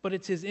 but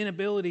it's his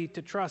inability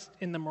to trust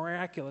in the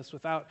miraculous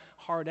without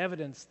hard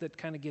evidence that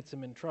kind of gets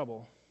him in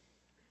trouble.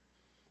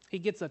 He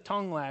gets a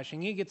tongue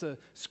lashing. He gets a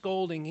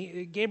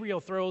scolding.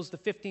 Gabriel throws the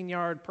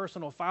 15-yard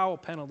personal foul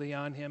penalty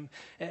on him.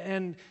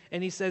 And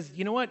he says,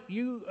 you know what?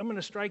 I'm going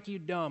to strike you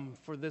dumb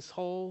for this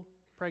whole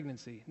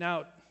pregnancy.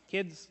 Now,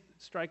 kids,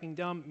 striking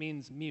dumb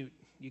means mute.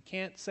 You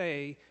can't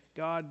say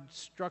God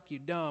struck you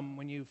dumb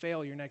when you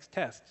fail your next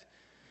test.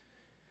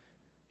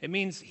 It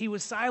means he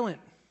was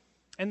silent.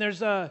 And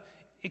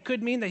it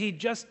could mean that he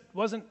just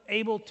wasn't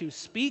able to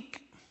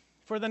speak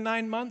for the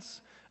 9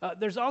 months.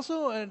 There's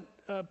also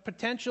a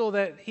potential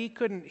that he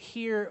couldn't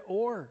hear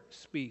or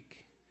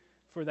speak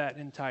for that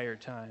entire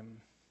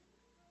time.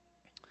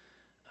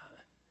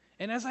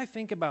 And as I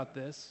think about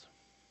this,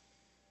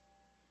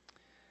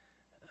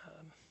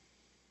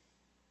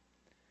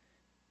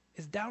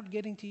 is doubt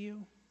getting to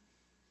you?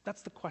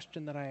 That's the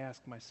question that I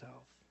ask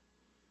myself.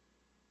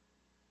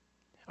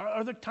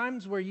 Are there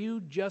times where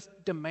you just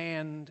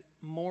demand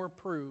more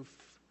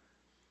proof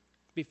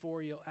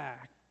before you'll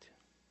act?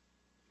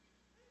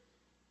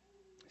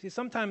 See,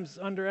 sometimes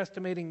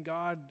underestimating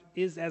God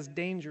is as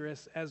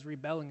dangerous as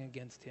rebelling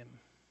against him.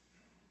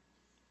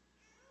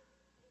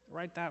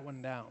 Write that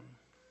one down.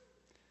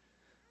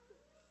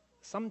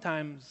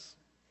 Sometimes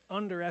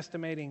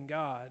underestimating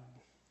God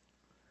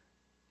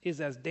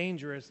is as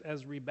dangerous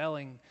as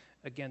rebelling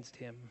against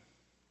him.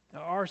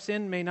 Now, our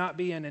sin may not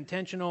be an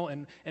intentional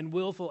and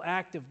willful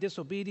act of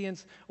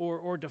disobedience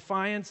or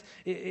defiance.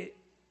 It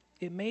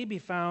may be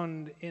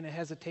found in a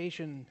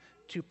hesitation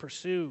to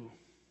pursue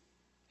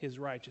his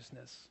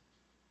righteousness.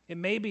 It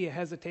may be a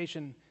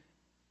hesitation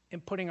in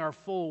putting our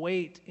full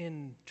weight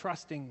in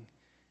trusting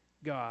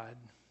God.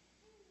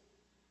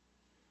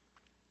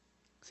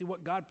 See,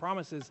 what God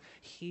promises,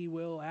 he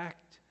will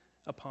act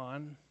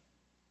upon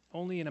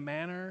only in a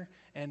manner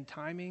and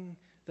timing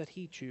that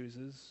he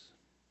chooses.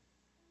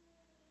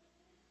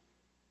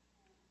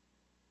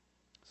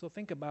 So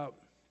think about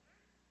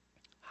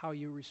how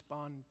you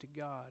respond to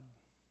God.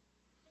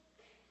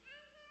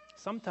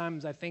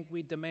 Sometimes I think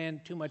we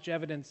demand too much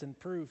evidence and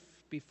proof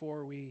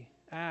before we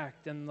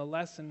act, and the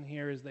lesson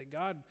here is that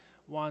God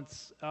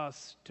wants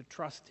us to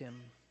trust him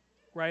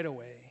right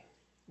away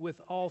with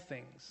all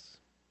things,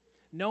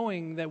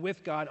 knowing that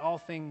with God all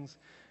things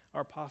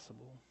are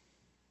possible.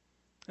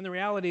 And the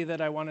reality that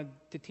I wanted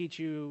to teach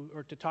you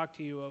or to talk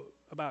to you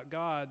about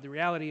God, the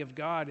reality of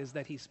God is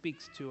that he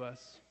speaks to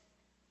us,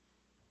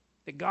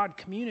 that God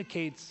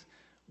communicates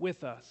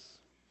with us.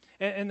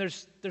 And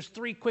there's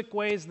three quick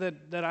ways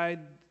that I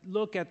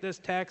look at this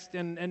text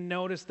and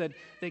notice that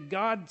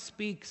God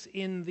speaks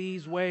in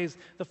these ways.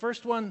 The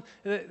first one,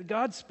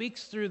 God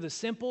speaks through the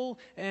simple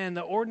and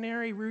the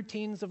ordinary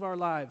routines of our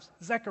lives.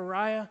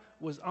 Zechariah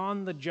was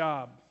on the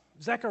job.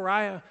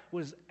 Zechariah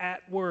was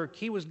at work.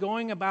 He was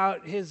going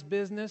about his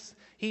business.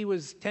 He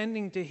was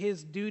tending to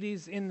his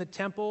duties in the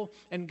temple,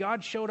 and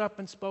God showed up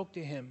and spoke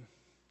to him.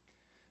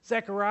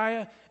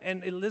 Zechariah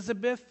and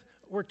Elizabeth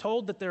were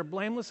told that they're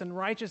blameless and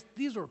righteous.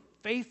 These were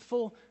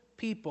faithful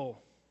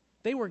people.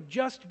 They were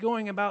just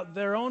going about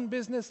their own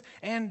business,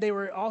 and they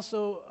were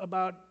also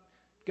about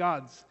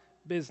God's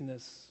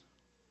business.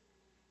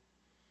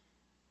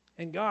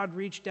 And God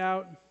reached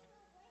out,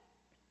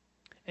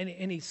 and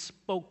He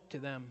spoke to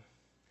them.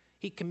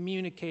 He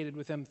communicated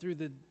with them through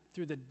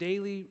the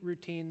daily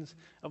routines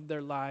of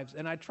their lives.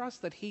 And I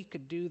trust that He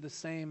could do the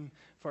same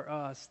for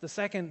us. The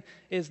second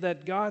is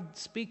that God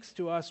speaks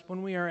to us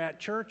when we are at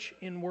church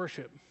in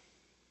worship.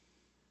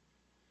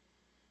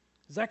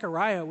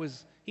 Zechariah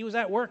was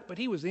at work, but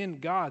he was in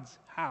God's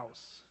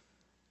house.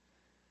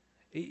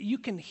 You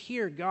can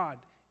hear God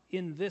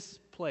in this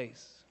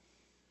place.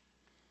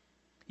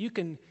 You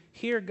can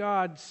hear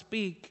God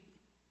speak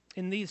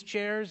in these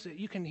chairs.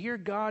 You can hear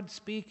God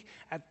speak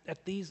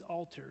at these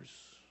altars.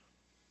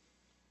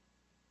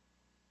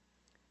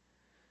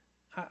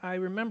 I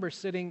remember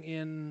sitting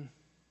in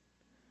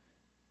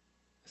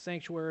a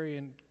sanctuary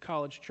in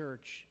College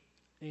Church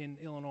in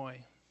Illinois,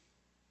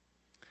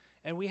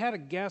 and we had a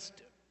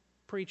guest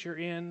preacher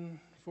in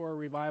for a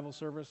revival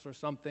service or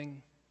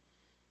something,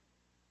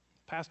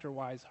 Pastor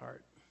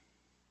Weishart.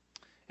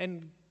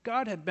 And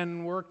God had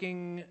been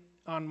working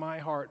on my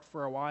heart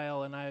for a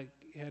while, and I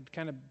had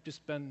kind of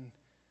just been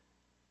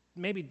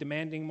maybe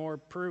demanding more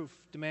proof,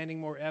 demanding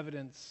more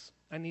evidence.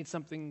 I need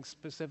something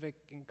specific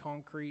and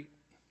concrete.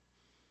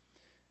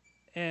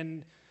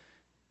 And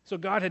so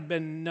God had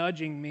been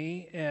nudging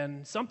me,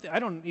 and something, I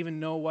don't even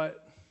know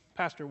what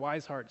Pastor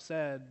Weishart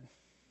said,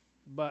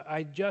 but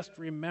I just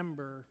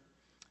remember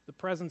the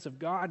presence of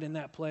God in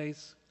that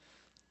place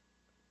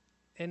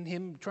and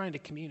Him trying to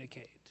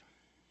communicate.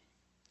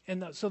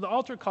 And so the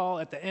altar call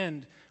at the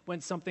end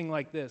went something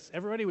like this.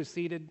 Everybody was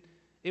seated.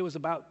 It was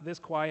about this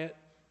quiet.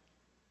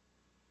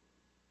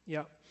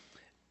 Yeah.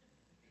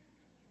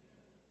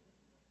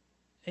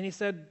 And He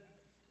said,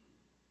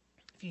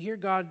 if you hear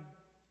God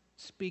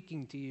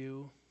speaking to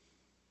you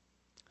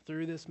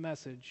through this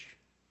message,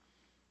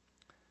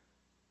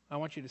 I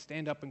want you to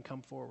stand up and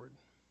come forward.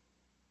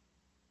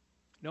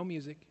 No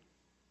music.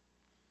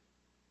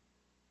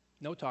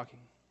 No talking.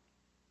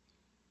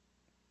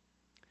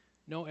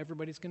 No,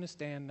 everybody's going to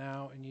stand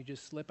now, and you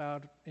just slip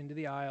out into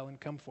the aisle and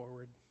come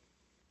forward.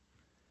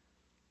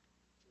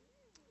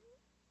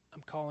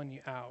 I'm calling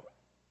you out.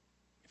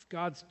 If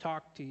God's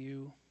talked to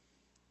you,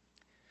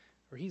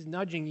 or He's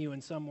nudging you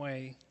in some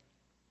way,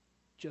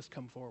 just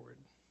come forward.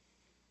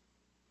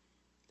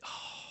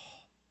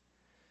 Oh,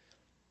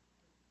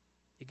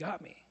 you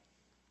got me.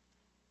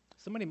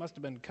 Somebody must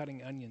have been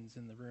cutting onions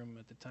in the room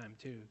at the time,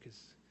 too, because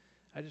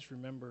I just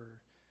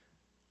remember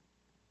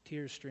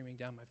tears streaming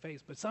down my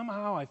face. But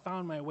somehow I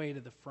found my way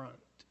to the front.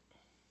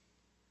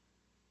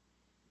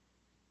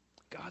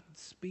 God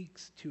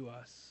speaks to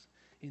us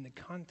in the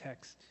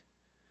context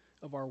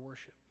of our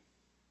worship,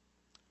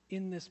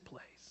 in this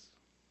place.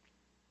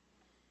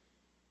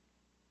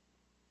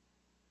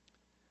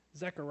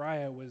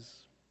 Zechariah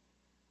was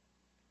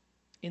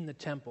in the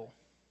temple,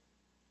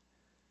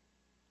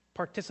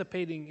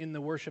 participating in the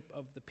worship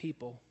of the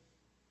people.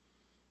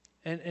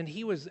 And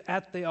he was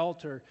at the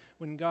altar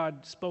when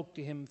God spoke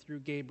to him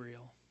through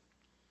Gabriel.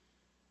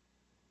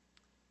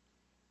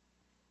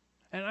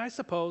 And I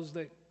suppose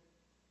that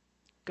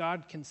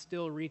God can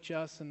still reach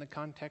us in the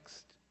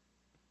context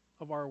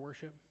of our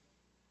worship.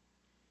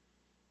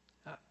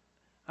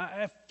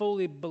 I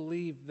fully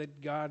believe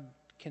that God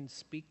can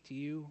speak to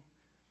you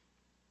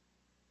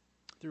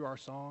through our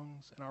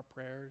songs and our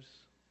prayers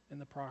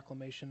and the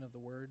proclamation of the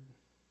word.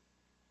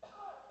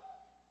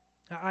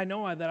 I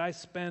know that I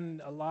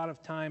spend a lot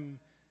of time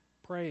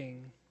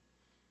praying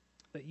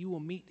that you will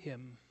meet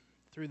Him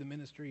through the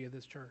ministry of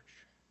this church.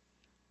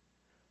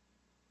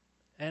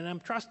 And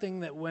I'm trusting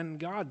that when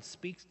God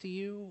speaks to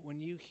you, when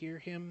you hear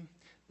Him,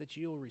 that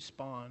you'll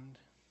respond.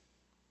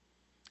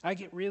 I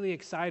get really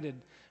excited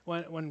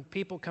when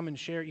people come and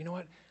share, you know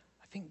what,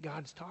 I think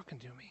God's talking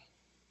to me.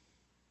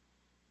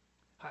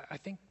 I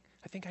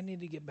think I need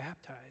to get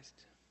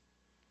baptized.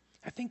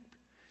 I think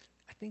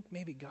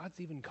maybe God's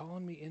even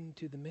calling me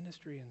into the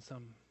ministry in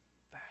some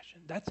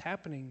fashion. That's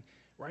happening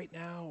right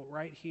now,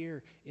 right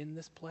here in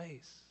this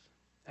place.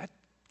 That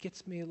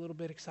gets me a little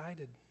bit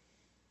excited.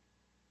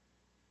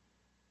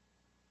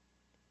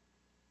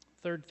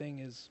 Third thing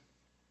is,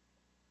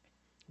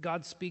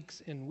 God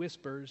speaks in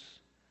whispers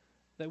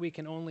that we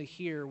can only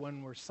hear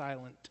when we're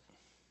silent.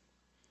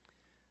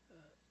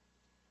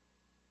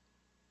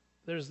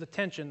 There's the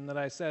tension that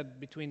I said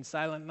between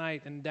Silent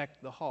Night and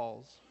Deck the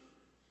Halls.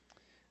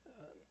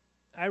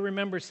 I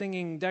remember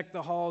singing Deck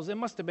the Halls. It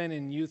must have been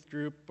in youth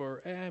group,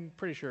 or I'm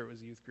pretty sure it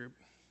was youth group.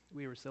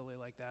 We were silly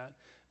like that.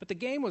 But the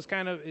game was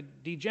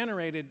it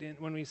degenerated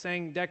when we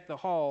sang Deck the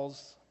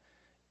Halls.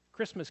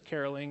 Christmas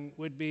caroling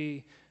would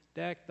be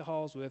deck the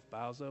halls with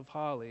boughs of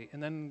holly.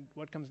 And then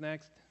what comes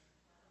next?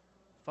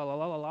 Fa la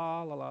la la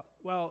la la la.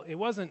 Well, it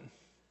wasn't,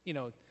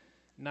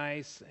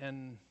 nice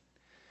and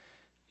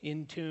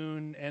in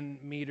tune and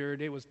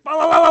metered. It was fa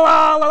la la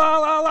la la la la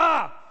la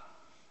la.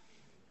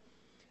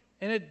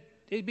 And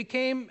it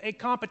became a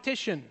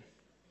competition.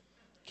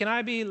 Can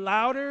I be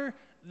louder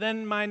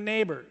than my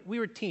neighbor? We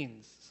were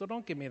teens, so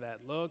don't give me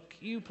that look.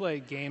 You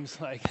played games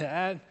like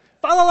that.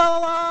 Fa la la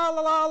la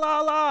la la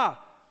la la.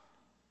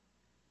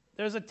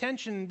 There's a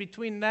tension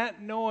between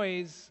that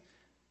noise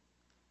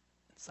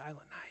and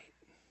Silent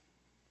Night.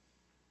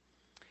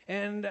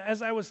 And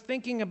as I was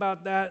thinking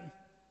about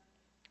that,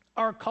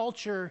 our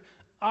culture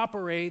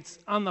operates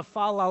on the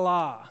fa la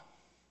la.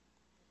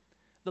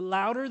 The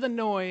louder the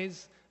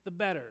noise, the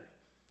better.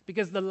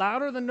 Because the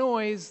louder the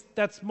noise,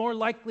 that's more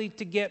likely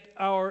to get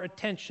our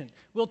attention.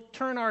 We'll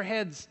turn our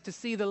heads to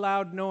see the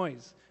loud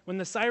noise. When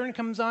the siren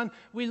comes on,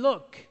 we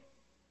look.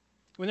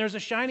 When there's a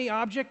shiny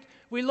object,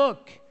 we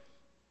look.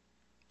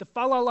 The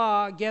fa la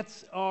la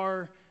gets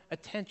our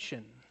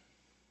attention.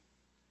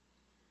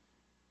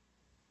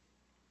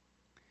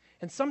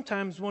 And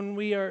sometimes when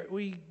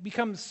we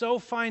become so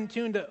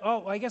fine-tuned to,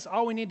 I guess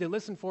all we need to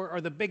listen for are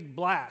the big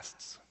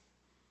blasts.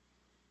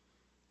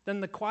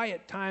 Then the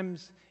quiet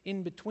times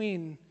in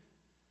between,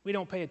 we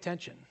don't pay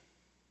attention.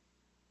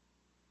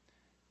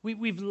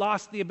 We've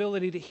lost the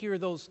ability to hear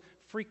those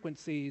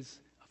frequencies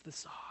of the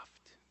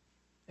soft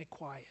and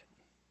quiet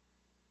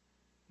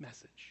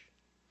message.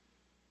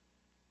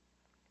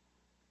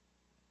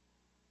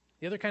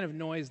 The other kind of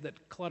noise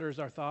that clutters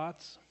our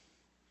thoughts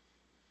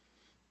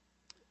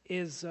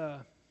is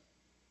our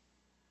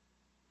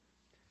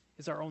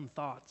own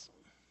thoughts.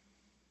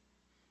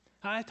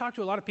 I talk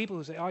to a lot of people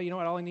who say, you know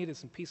what, all I need is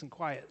some peace and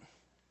quiet.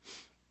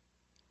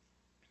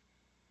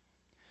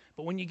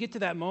 But when you get to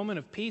that moment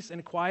of peace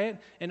and quiet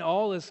and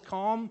all is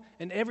calm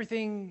and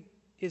everything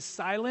is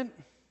silent,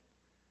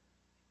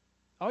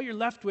 all you're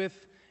left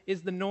with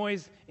is the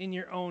noise in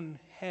your own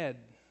head.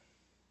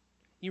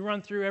 You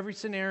run through every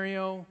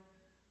scenario.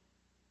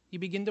 You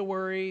begin to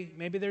worry.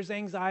 Maybe there's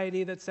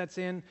anxiety that sets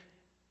in.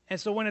 And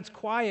so when it's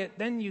quiet,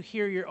 then you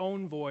hear your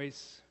own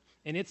voice,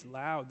 and it's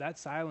loud. That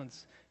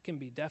silence can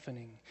be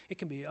deafening. It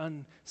can be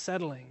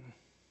unsettling.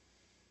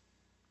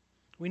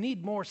 We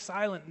need more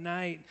silent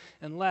night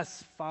and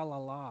less fa la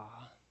la.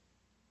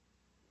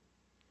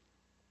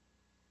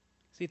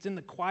 See, it's in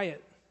the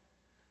quiet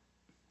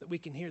that we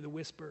can hear the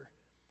whisper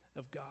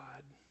of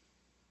God.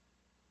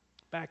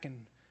 Back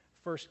in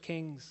 1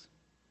 Kings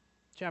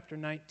chapter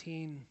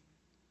 19,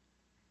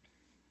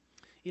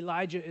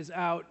 Elijah is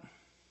out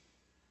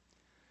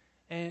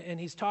and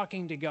he's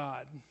talking to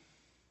God.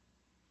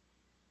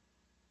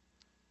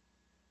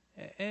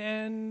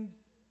 And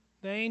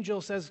the angel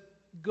says,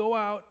 go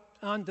out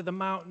onto the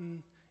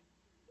mountain.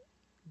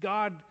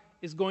 God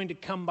is going to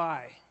come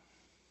by.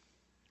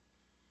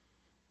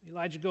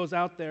 Elijah goes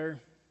out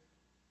there,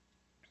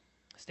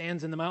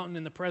 stands in the mountain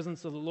in the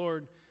presence of the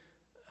Lord,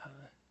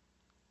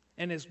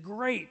 and this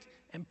great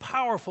and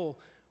powerful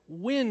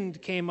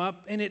wind came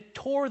up, and it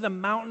tore the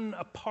mountain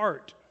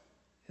apart,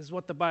 is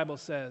what the Bible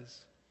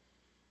says.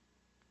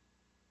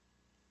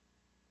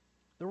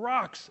 The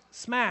rocks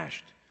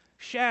smashed,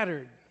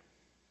 shattered.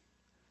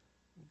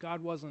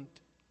 God wasn't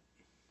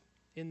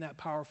in that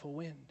powerful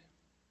wind.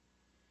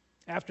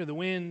 After the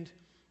wind,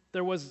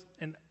 there was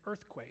an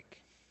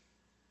earthquake.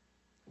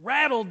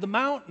 Rattled the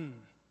mountain.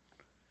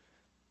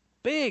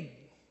 Big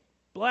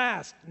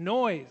blast,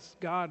 noise.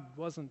 God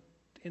wasn't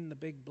in the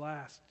big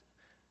blast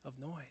of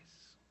noise.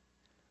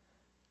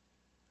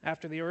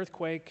 After the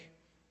earthquake,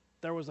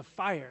 there was a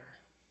fire.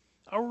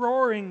 A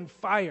roaring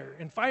fire.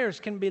 And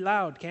fires can be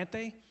loud, can't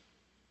they?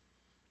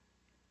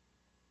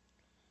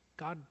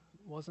 God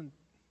wasn't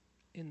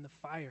in the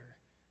fire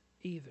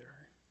either.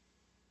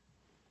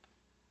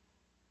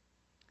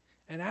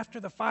 And after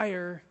the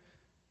fire,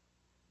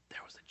 there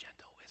was a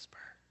gentle whisper.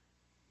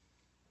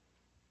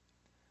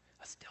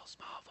 A still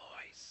small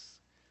voice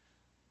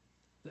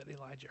that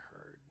Elijah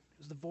heard. It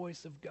was the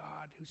voice of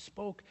God who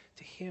spoke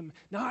to him,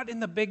 not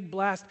in the big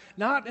blast,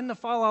 not in the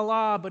fa la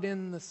la, but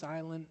in the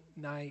silent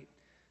night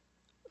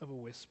of a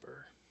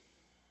whisper.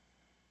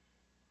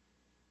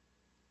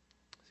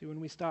 See, when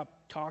we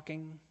stop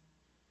talking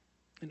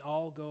and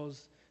all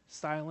goes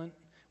silent,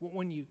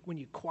 when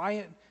you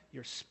quiet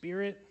your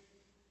spirit,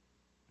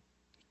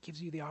 it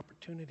gives you the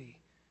opportunity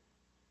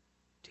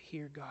to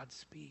hear God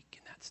speak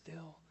in that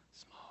still,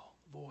 small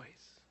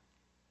voice.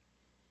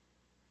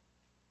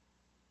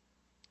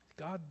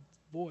 God's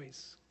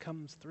voice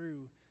comes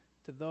through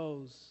to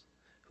those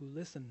who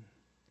listen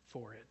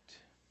for it.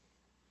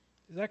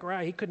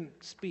 Zechariah, he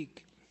couldn't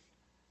speak.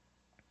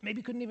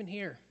 Maybe couldn't even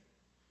hear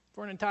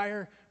for an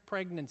entire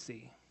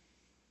pregnancy.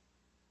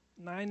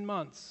 9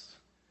 months.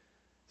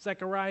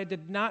 Zechariah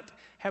did not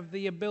have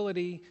the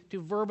ability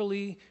to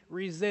verbally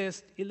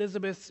resist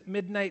Elizabeth's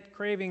midnight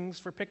cravings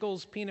for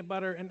pickles, peanut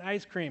butter, and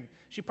ice cream.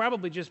 She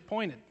probably just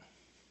pointed.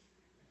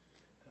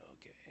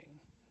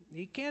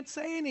 He can't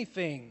say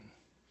anything.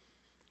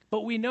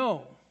 But we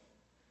know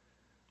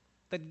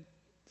that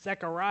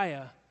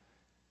Zechariah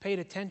paid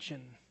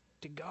attention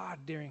to God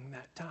during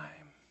that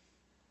time.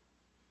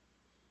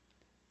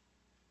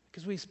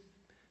 Because we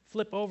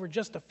flip over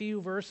just a few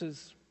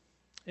verses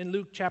in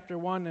Luke chapter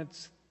 1,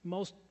 it's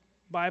most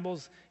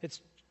Bibles, it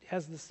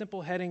has the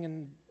simple heading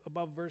in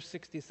above verse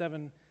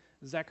 67,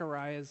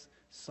 Zechariah's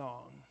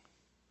song.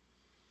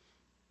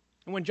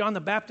 And when John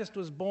the Baptist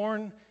was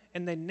born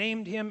and they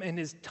named him and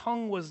his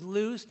tongue was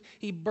loosed,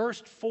 he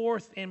burst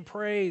forth in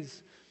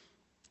praise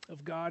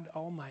of God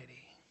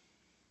Almighty.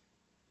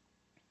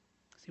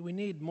 See, we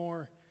need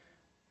more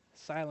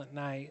silent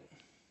night,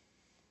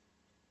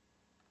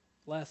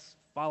 less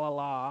fa la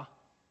la,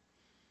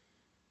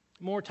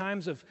 more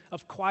times of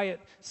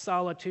quiet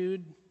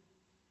solitude.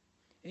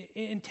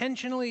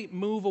 Intentionally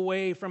move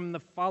away from the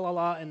fa la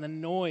la and the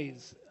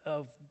noise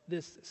of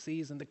this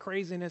season. The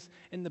craziness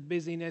and the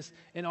busyness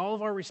and all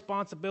of our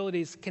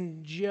responsibilities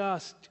can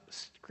just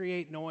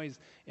create noise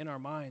in our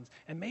minds.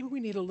 And maybe we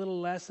need a little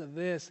less of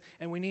this,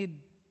 and we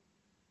need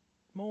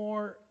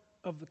more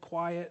of the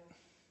quiet,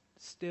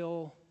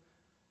 still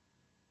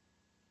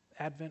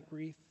Advent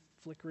wreath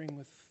flickering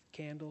with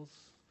candles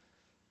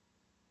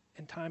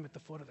and time at the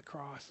foot of the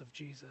cross of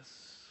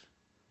Jesus.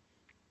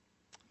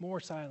 More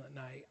silent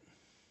night,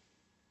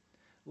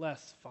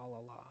 less fa la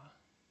la.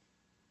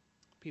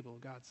 People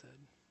of God said,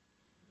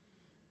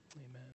 amen.